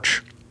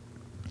March.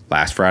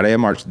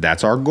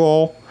 That's our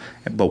goal.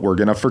 But we're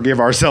going to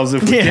forgive ourselves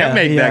if we can't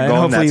make that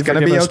goal. And that's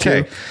going to be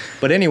okay.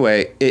 But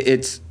anyway,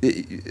 it's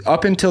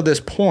up until this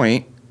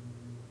point,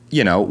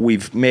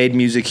 we've made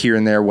music here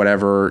and there,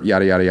 whatever,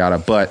 yada, yada, yada.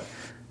 But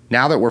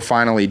now that we're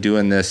finally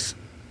doing this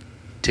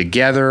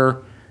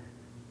together,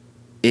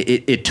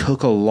 it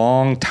took a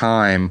long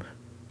time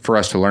for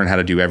us to learn how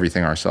to do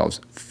everything ourselves.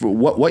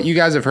 What you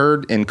guys have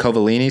heard in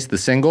Covellini's, the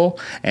single,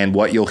 and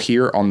what you'll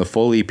hear on the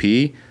full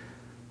EP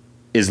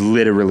is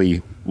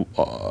literally,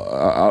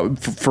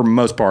 for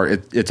most part,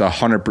 it's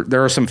 100%.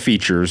 There are some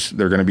features.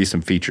 There are going to be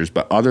some features.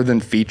 But other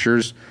than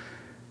features,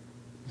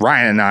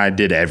 Ryan and I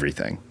did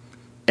everything.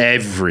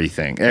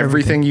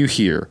 Everything you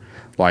hear.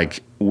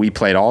 Like, we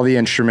played all the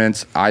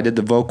instruments. I did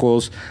the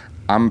vocals.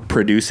 I'm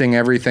producing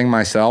everything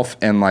myself.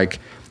 And, like,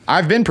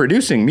 I've been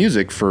producing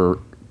music for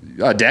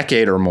a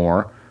decade or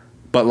more,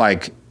 but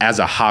like as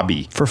a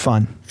hobby. For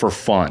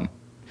fun.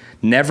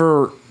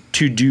 Never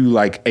to do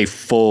like a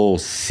full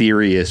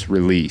serious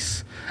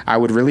release. I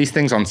would release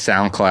things on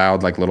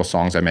SoundCloud, like little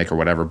songs I make or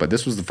whatever, but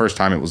this was the first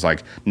time it was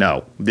like,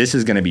 no, this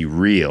is going to be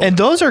real. And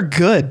those are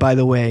good, by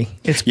the way.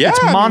 It's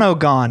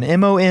Monogon,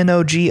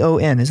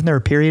 Monogon. Isn't there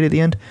a period at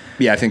the end?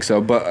 Yeah, I think so.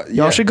 But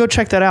y'all should go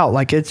check that out.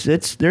 Like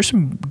there's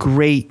some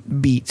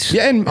great beats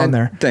on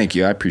there. Thank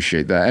you. I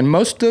appreciate that. And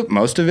most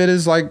of it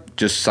is like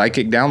just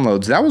psychic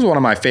downloads. That was one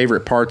of my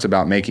favorite parts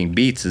about making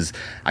beats is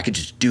I could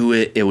just do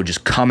it. It would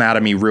just come out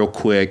of me real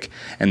quick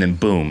and then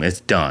boom, it's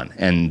done.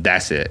 And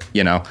that's it,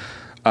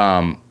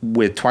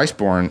 With Twice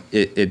Born,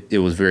 it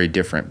was very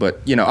different,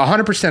 but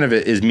 100% of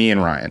it is me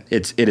and Ryan.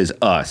 It is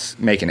us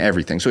making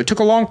everything. So it took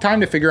a long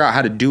time to figure out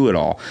how to do it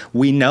all.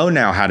 We know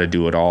now how to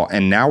do it all,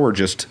 and now we're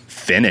just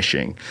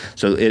finishing.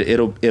 So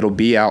it'll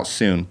be out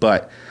soon.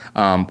 But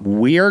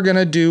we are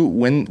gonna do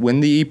when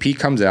the EP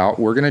comes out,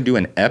 we're gonna do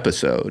an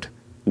episode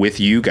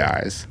with you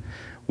guys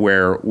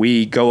where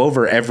we go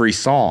over every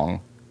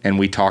song and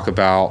we talk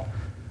about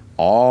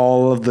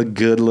all of the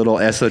good little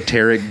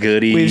esoteric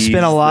goodies. We've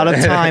spent a lot of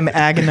time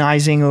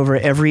agonizing over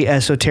every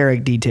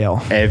esoteric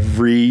detail.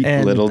 Every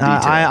little detail.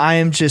 I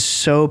am just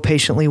so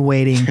patiently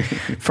waiting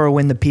for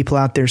when the people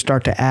out there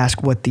start to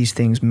ask what these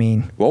things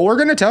mean. Well, we're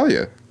going to tell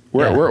you.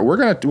 We're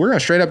gonna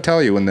straight up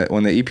tell you when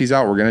the EP's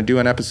out. We're gonna do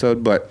an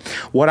episode. But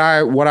what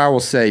I will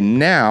say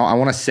now, I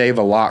want to save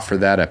a lot for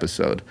that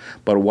episode.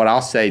 But what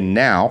I'll say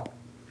now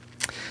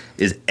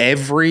is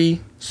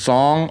every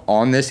song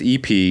on this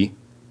EP,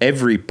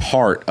 every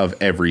part of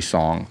every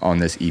song on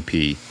this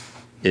EP,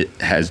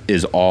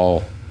 is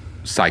all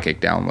psychic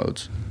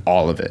downloads,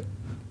 all of it.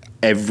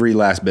 Every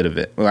last bit of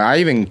it. I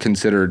even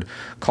considered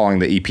calling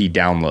the EP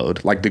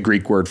download, like the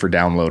Greek word for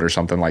download or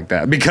something like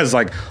that, because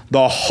like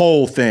the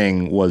whole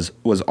thing was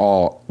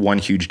all one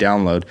huge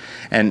download.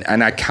 And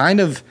I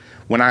kind of,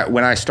 when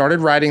I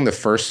started writing the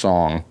first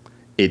song,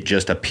 it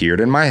just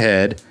appeared in my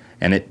head,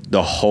 and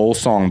the whole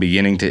song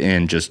beginning to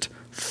end just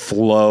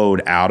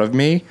flowed out of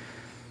me.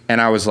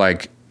 And I was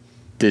like,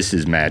 this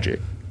is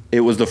magic. It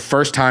was the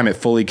first time it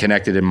fully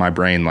connected in my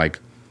brain, like,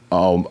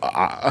 oh,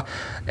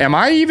 am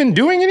I even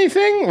doing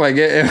anything? Like,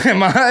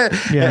 am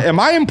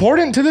I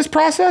important to this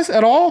process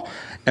at all?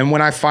 And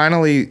when I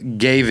finally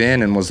gave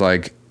in and was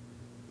like,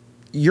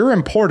 you're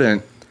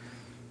important,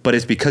 but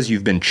it's because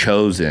you've been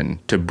chosen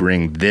to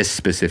bring this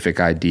specific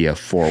idea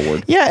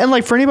forward. Yeah, and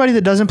like for anybody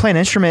that doesn't play an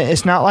instrument,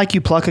 it's not like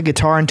you pluck a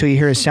guitar until you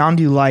hear a sound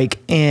you like,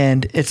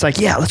 and it's like,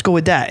 yeah, let's go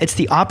with that. It's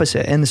the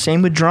opposite. And the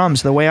same with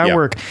drums. The way I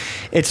work,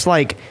 it's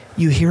like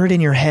you hear it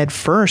in your head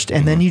first,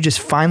 and then you just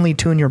finally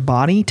tune your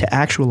body to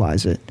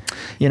actualize it,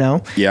 you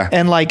know? Yeah.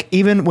 And like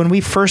even when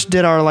we first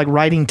did our like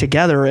writing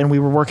together and we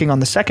were working on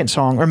the second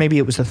song, or maybe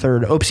it was the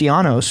third,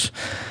 Opsianos,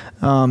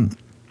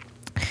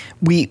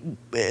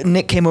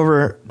 Nick came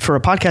over for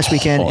a podcast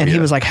weekend, and he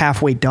was like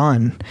halfway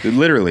done.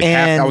 Literally,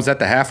 I was at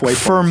the halfway point.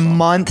 For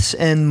months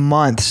and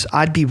months,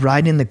 I'd be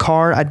riding in the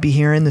car, I'd be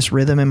hearing this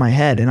rhythm in my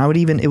head, and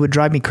it would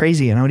drive me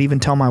crazy. And I would even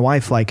tell my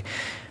wife, like,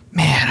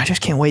 man, I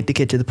just can't wait to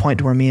get to the point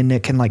to where me and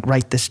Nick can like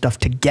write this stuff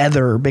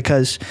together,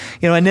 because,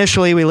 you know,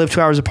 initially we lived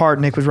 2 hours apart.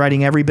 Nick was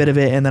writing every bit of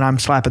it, and then I'm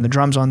slapping the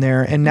drums on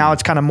there, and now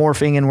it's kind of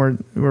morphing, and we're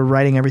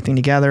writing everything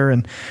together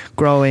and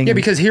growing. Yeah,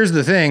 because here's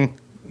the thing: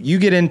 you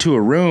get into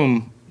a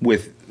room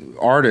with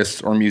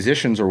artists or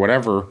musicians or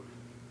whatever,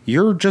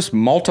 you're just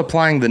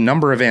multiplying the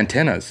number of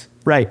antennas.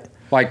 Right.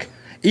 Like,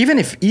 even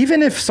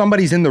if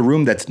somebody's in the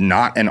room that's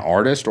not an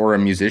artist or a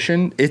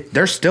musician,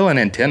 they're still an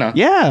antenna.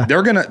 Yeah.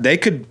 They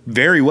could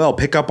very well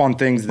pick up on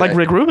things like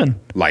Rick Rubin.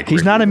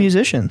 He's not a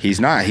musician. He's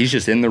not. He's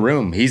just in the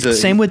room.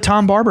 Same with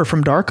Tom Barber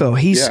from Darko.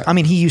 I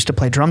mean, he used to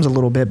play drums a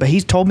little bit, but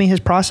he's told me his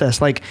process.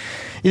 Like,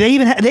 they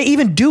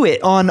even do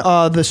it on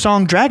the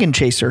song Dragon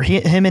Chaser.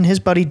 Him and his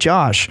buddy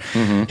Josh.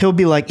 Mm-hmm. He'll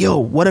be like, "Yo,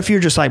 what if you're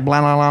just like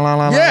blah blah blah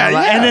blah blah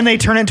blah," and then they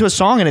turn it into a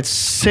song, and it's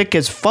sick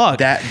as fuck.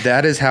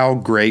 That is how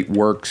great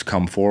works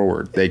come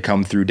forward. They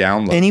come through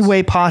downloads. Any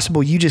way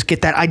possible, you just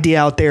get that idea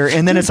out there,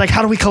 and then it's like,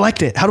 how do we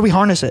collect it? How do we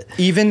harness it?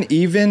 Even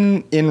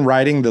in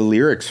writing the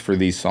lyrics for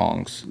these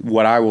songs,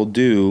 what I will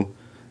do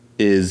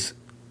is,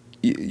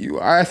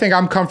 I think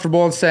I'm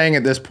comfortable in saying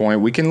at this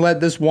point, we can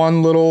let this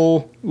one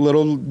little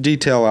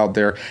detail out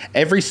there.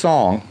 Every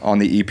song on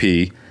the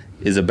EP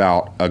is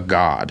about a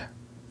god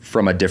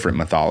from a different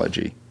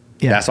mythology.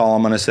 Yeah. That's all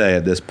I'm going to say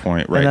at this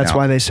point right now. And that's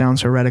why they sound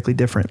so radically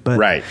different. But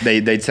right.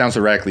 They sound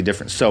so radically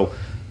different. So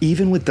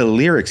even with the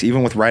lyrics,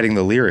 even with writing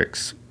the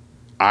lyrics,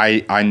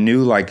 I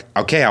knew, like,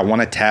 okay, I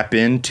want to tap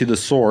into the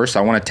source.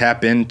 I want to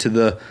tap into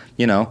the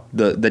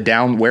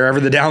down, wherever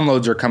the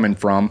downloads are coming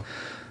from.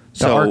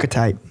 The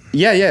archetype.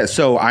 Yeah.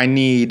 So I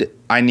need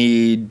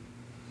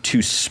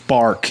to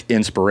spark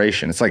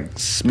inspiration. It's like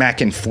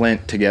smacking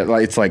flint together.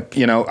 It's like,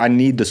 I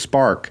need the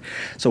spark.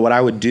 So what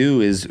I would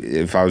do is,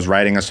 if I was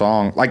writing a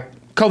song like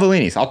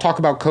Covellini's, I'll talk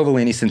about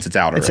Covellini since it's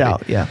out already. It's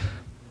out, yeah.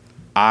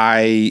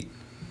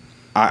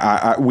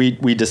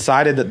 We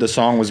decided that the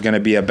song was going to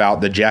be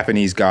about the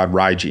Japanese god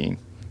Raijin.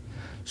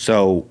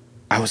 So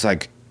I was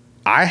like,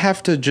 I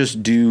have to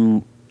just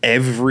do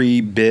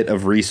every bit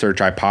of research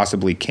I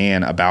possibly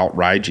can about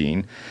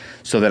Raijin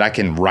so that I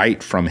can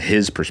write from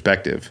his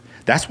perspective.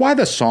 That's why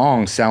the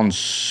song sounds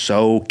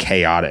so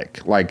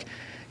chaotic. Like,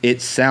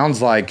 it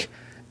sounds like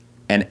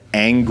an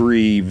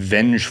angry,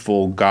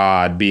 vengeful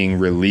god being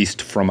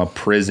released from a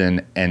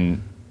prison,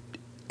 and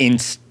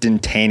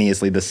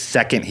instantaneously, the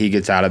second he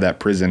gets out of that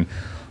prison,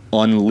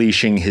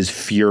 unleashing his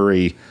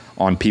fury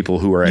on people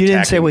who are attacking. You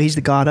didn't say what he's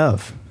the god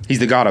of. He's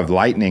the god of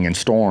lightning and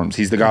storms.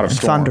 He's the god of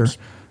storms.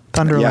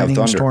 Thunder, lightning,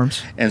 and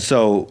storms. And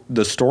so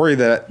the story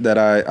that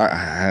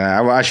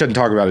I shouldn't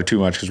talk about it too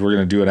much, because we're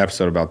going to do an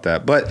episode about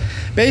that. But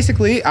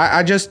basically,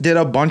 I just did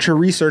a bunch of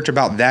research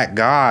about that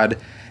god,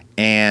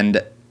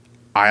 and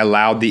I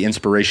allowed the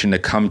inspiration to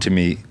come to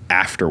me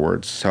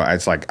afterwards. So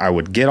it's like I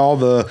would get all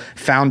the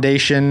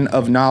foundation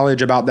of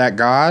knowledge about that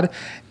god,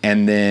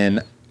 and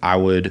then I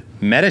would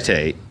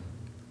meditate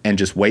and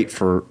just wait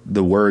for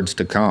the words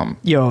to come.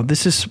 Yo,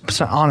 this is,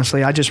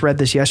 honestly, I just read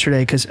this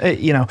yesterday because,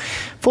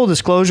 full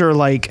disclosure,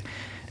 like,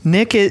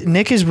 Nick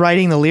is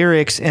writing the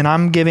lyrics, and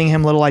I'm giving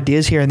him little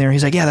ideas here and there.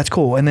 He's like, yeah, that's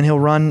cool. And then he'll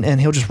run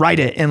and he'll just write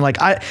it. And like,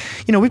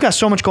 we've got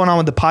so much going on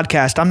with the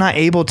podcast. I'm not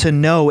able to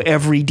know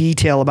every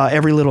detail about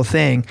every little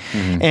thing.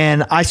 Mm-hmm.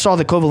 And I saw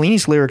the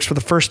Covellini's lyrics for the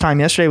first time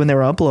yesterday when they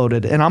were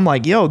uploaded. And I'm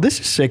like, yo, this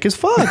is sick as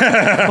fuck.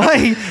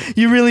 Like,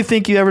 you really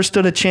think you ever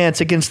stood a chance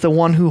against the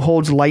one who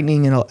holds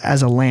lightning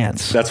as a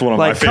lance? That's one of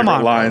my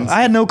favorite lines.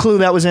 I had no clue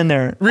that was in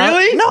there.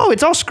 Really? No,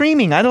 it's all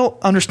screaming. I don't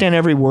understand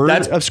every word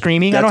of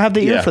screaming. I don't have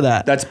the ear for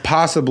that. That's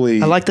possibly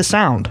possibly. I like the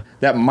sound.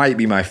 That might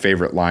be my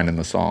favorite line in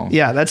the song.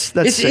 Yeah, that's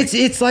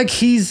it's like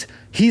he's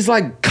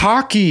like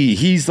cocky.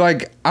 He's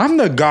like, I'm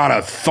the god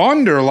of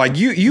thunder. Like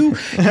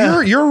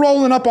you're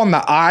rolling up on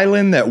the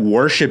island that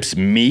worships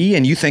me,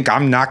 and you think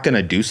I'm not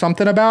gonna do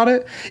something about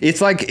it. It's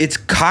like it's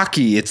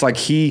cocky. It's like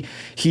he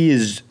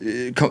is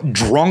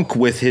drunk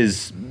with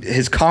his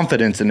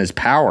confidence and his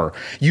power.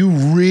 You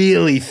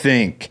really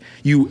think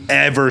you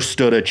ever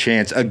stood a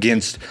chance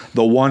against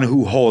the one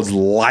who holds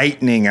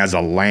lightning as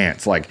a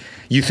lance? Like,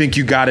 you think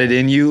you got it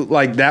in you,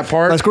 like that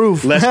part? Let's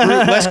groove. Let's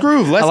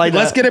groove.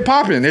 Let's get it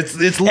popping. It's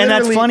literally, and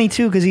that's funny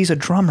too because he's a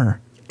drummer.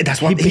 That's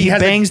why he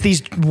bangs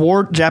these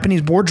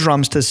Japanese war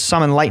drums to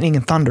summon lightning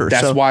and thunder.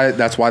 That's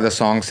why the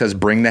song says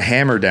 "Bring the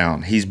hammer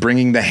down." He's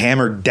bringing the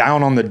hammer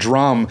down on the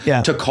drum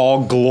to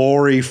call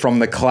glory from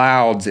the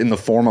clouds in the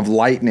form of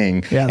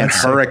lightning and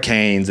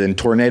hurricanes and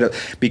tornadoes.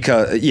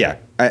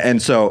 And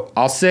so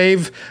I'll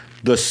save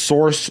the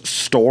source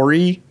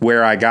story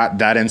where I got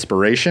that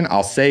inspiration.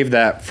 I'll save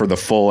that for the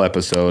full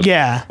episode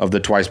of the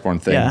Twice Born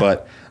thing. Yeah.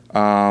 But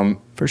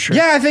for sure.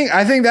 Yeah, I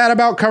think that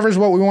about covers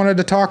what we wanted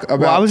to talk about.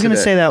 Well, I was going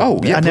to say that.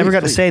 I never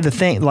got please. to say the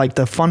thing. Like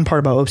the fun part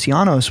about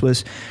Oceanos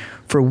was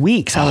for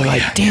weeks I was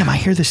like, damn, I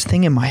hear this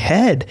thing in my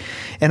head.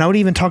 And I would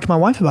even talk to my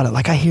wife about it.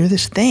 Like, I hear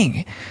this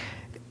thing.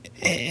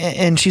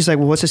 And she's like,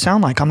 well, what's it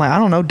sound like? I'm like, I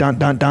don't know. Dun,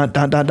 dun, dun,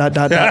 dun, dun, dun,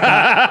 dun, dun.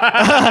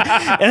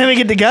 And then we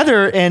get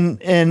together and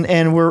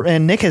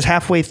Nick is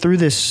halfway through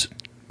this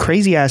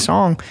crazy ass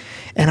song.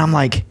 And I'm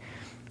like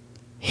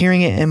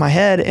hearing it in my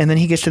head. And then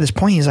he gets to this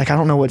point. He's like, I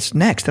don't know what's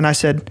next. And I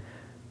said,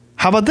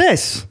 how about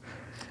this?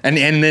 And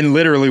then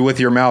literally with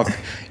your mouth,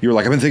 you're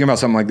like, I've been thinking about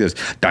something like this.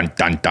 Dun,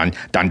 dun, dun,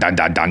 dun, dun,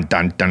 dun, dun,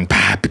 dun, dun,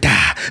 ba, ba,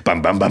 da,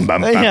 bum, bum, bum,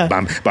 bum, bum,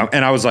 bum, bum.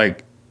 And I was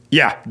like,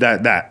 yeah,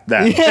 that.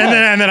 Yeah.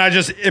 And then I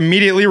just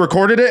immediately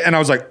recorded it, and I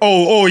was like,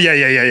 oh,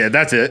 yeah,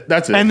 that's it.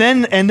 And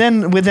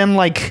then within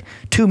like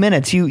 2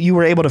 minutes, you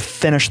were able to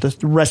finish the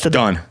rest of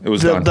done. It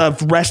was done. The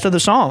rest of the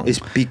song. It's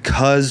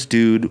because,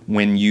 dude,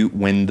 when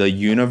the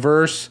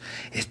universe,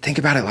 think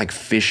about it like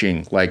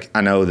fishing. Like,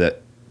 I know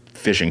that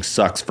fishing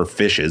sucks for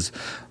fishes.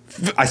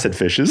 I said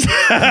fishes.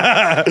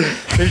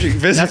 Fishing.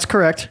 That's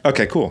correct.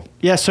 Okay, cool.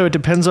 Yeah, so it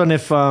depends on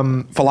if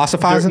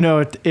philosophizing.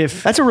 No,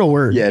 if that's a real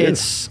word. Yeah,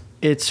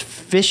 it's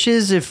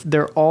fishes if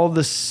they're all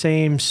the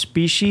same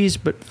species,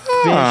 but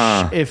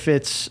fish if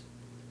it's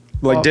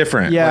like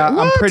different. Yeah,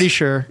 like, I'm pretty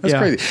sure. That's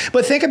crazy.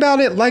 But think about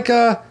it like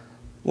a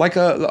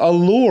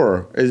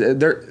lure.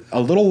 There a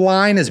little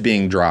line is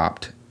being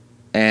dropped,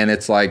 and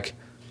it's like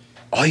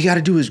all you got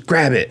to do is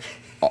grab it.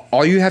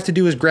 All you have to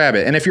do is grab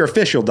it. And if you're a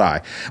fish, you'll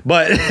die.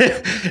 But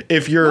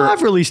if you're...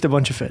 I've released a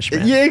bunch of fish,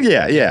 man.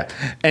 Yeah.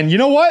 And you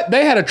know what?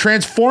 They had a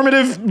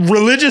transformative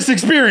religious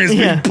experience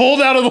being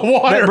pulled out of the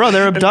water. Bro,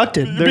 they're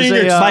abducted.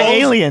 By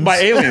aliens. By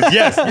aliens,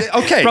 yes.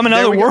 Okay. From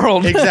another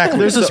world. Exactly.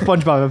 There's a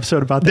SpongeBob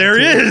episode about that. There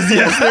is.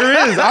 Yes,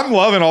 there is. I'm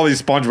loving all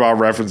these SpongeBob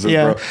references,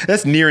 bro.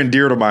 That's near and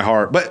dear to my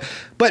heart. But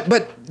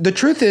the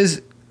truth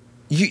is,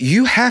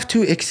 you have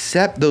to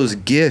accept those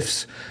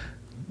gifts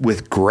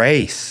with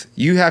grace.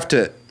 You have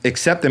to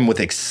accept them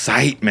with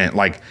excitement,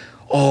 like,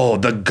 oh,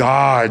 the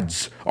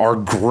gods are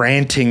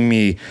granting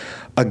me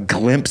a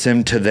glimpse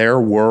into their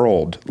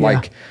world.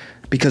 Like,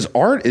 because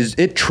art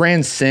it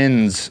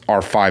transcends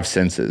our five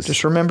senses.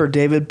 Just remember,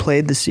 David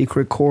played the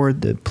secret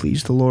chord that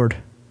pleased the Lord.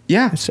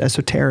 Yeah. It's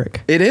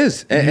esoteric. It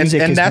is. And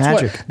that's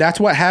magic.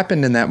 That's what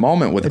happened in that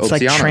moment with Oceanos. It's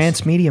like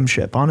trance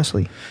mediumship,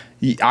 honestly.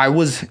 I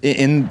was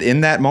in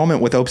that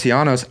moment with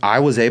Oceanos, I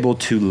was able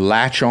to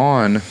latch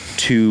on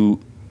to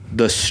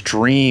the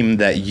stream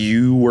that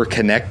you were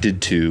connected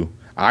to.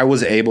 I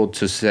was able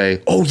to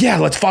say, oh yeah,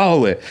 let's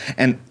follow it.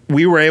 And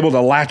we were able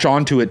to latch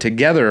onto it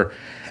together,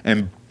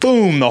 and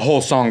boom, the whole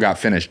song got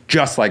finished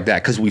just like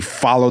that because we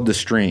followed the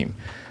stream.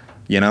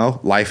 You know,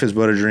 life is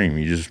but a dream.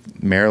 You just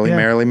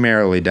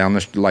merrily down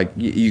the, like,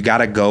 you got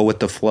to go with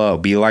the flow.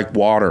 Be like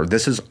water.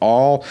 This is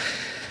all,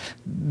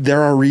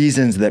 there are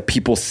reasons that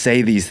people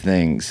say these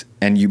things,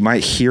 and you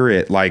might hear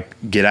it like,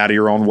 get out of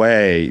your own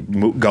way,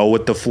 go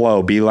with the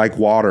flow, be like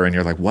water. And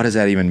you're like, what does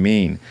that even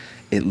mean?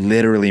 It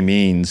literally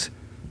means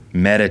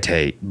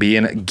meditate,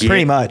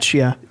 pretty much,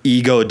 yeah.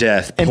 Ego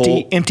death.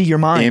 Empty your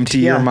mind. Empty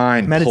your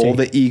mind. Meditate. Pull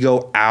the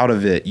ego out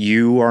of it.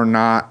 You are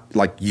not,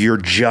 like, you're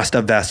just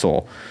a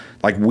vessel.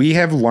 Like, we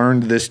have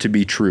learned this to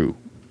be true.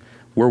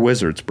 We're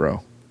wizards,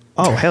 bro.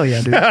 Oh, hell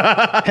yeah, dude.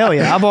 Hell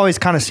yeah. I've always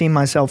kind of seen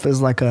myself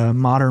as like a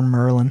modern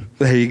Merlin.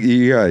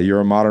 Yeah,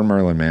 you're a modern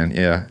Merlin, man.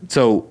 Yeah.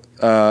 So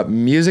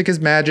music is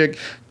magic.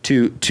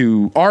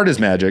 To art is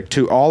magic.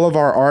 To all of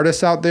our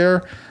artists out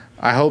there,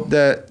 I hope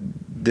that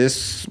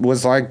this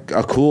was like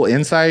a cool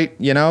insight,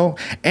 you know?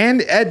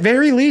 And at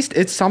very least,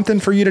 it's something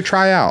for you to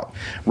try out.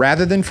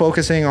 Rather than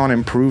focusing on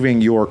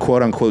improving your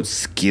quote-unquote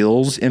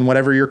skills in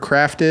whatever your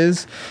craft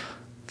is,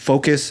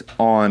 focus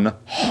on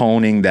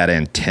honing that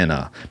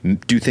antenna.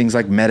 Do things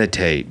like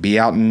meditate, be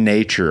out in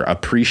nature,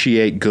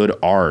 appreciate good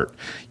art,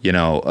 you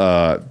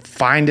know,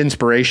 find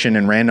inspiration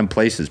in random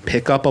places,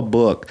 pick up a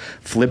book,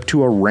 flip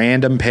to a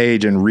random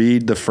page and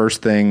read the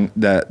first thing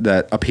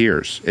that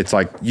appears. It's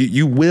like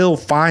you will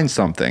find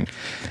something.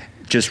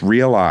 just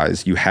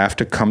realize you have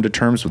to come to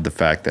terms with the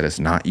fact that it's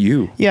not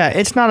you. Yeah,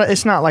 it's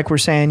not like we're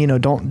saying,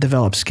 don't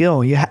develop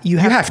skill. You have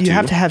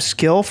to have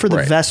skill for the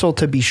Right. vessel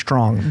to be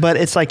strong. But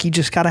it's like you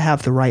just got to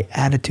have the right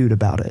attitude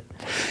about it.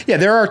 Yeah,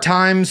 there are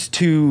times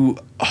to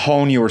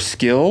hone your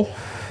skill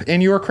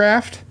in your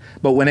craft,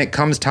 but when it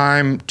comes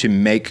time to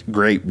make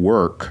great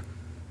work,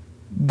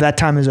 That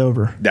time is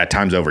over. that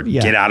time's over.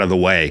 Yeah. Get out of the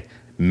way.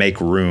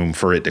 Make room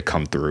for it to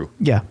come through.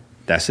 Yeah.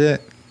 That's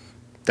it.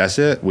 That's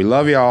it. We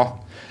love y'all.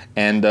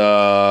 And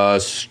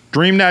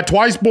stream that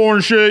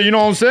Twiceborn shit, you know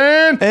what I'm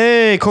saying?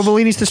 Hey,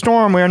 Corvalini's The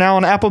Storm. We are now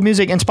on Apple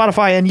Music and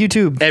Spotify and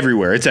YouTube.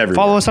 Everywhere. It's everywhere.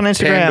 Follow us on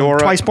Instagram,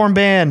 Pandora, Twiceborn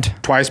Band.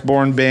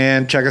 Twiceborn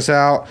Band. Check us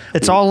out.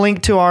 It's all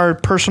linked to our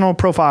personal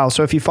profile.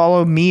 So if you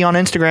follow me on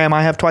Instagram,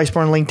 I have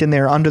Twiceborn linked in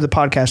there under the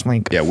podcast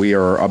link. Yeah, we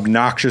are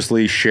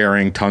obnoxiously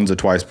sharing tons of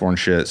Twiceborn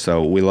shit.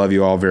 So we love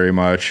you all very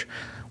much.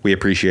 We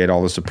appreciate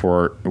all the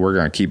support. We're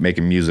going to keep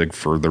making music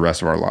for the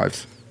rest of our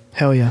lives.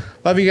 Hell yeah.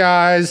 Love you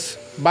guys.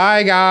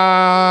 Bye,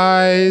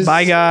 guys.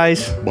 Bye,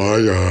 guys.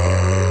 Bye,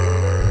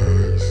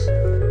 guys.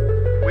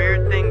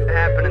 Weird things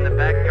happen in the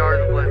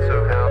backyard of the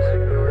Bledsoe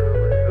house.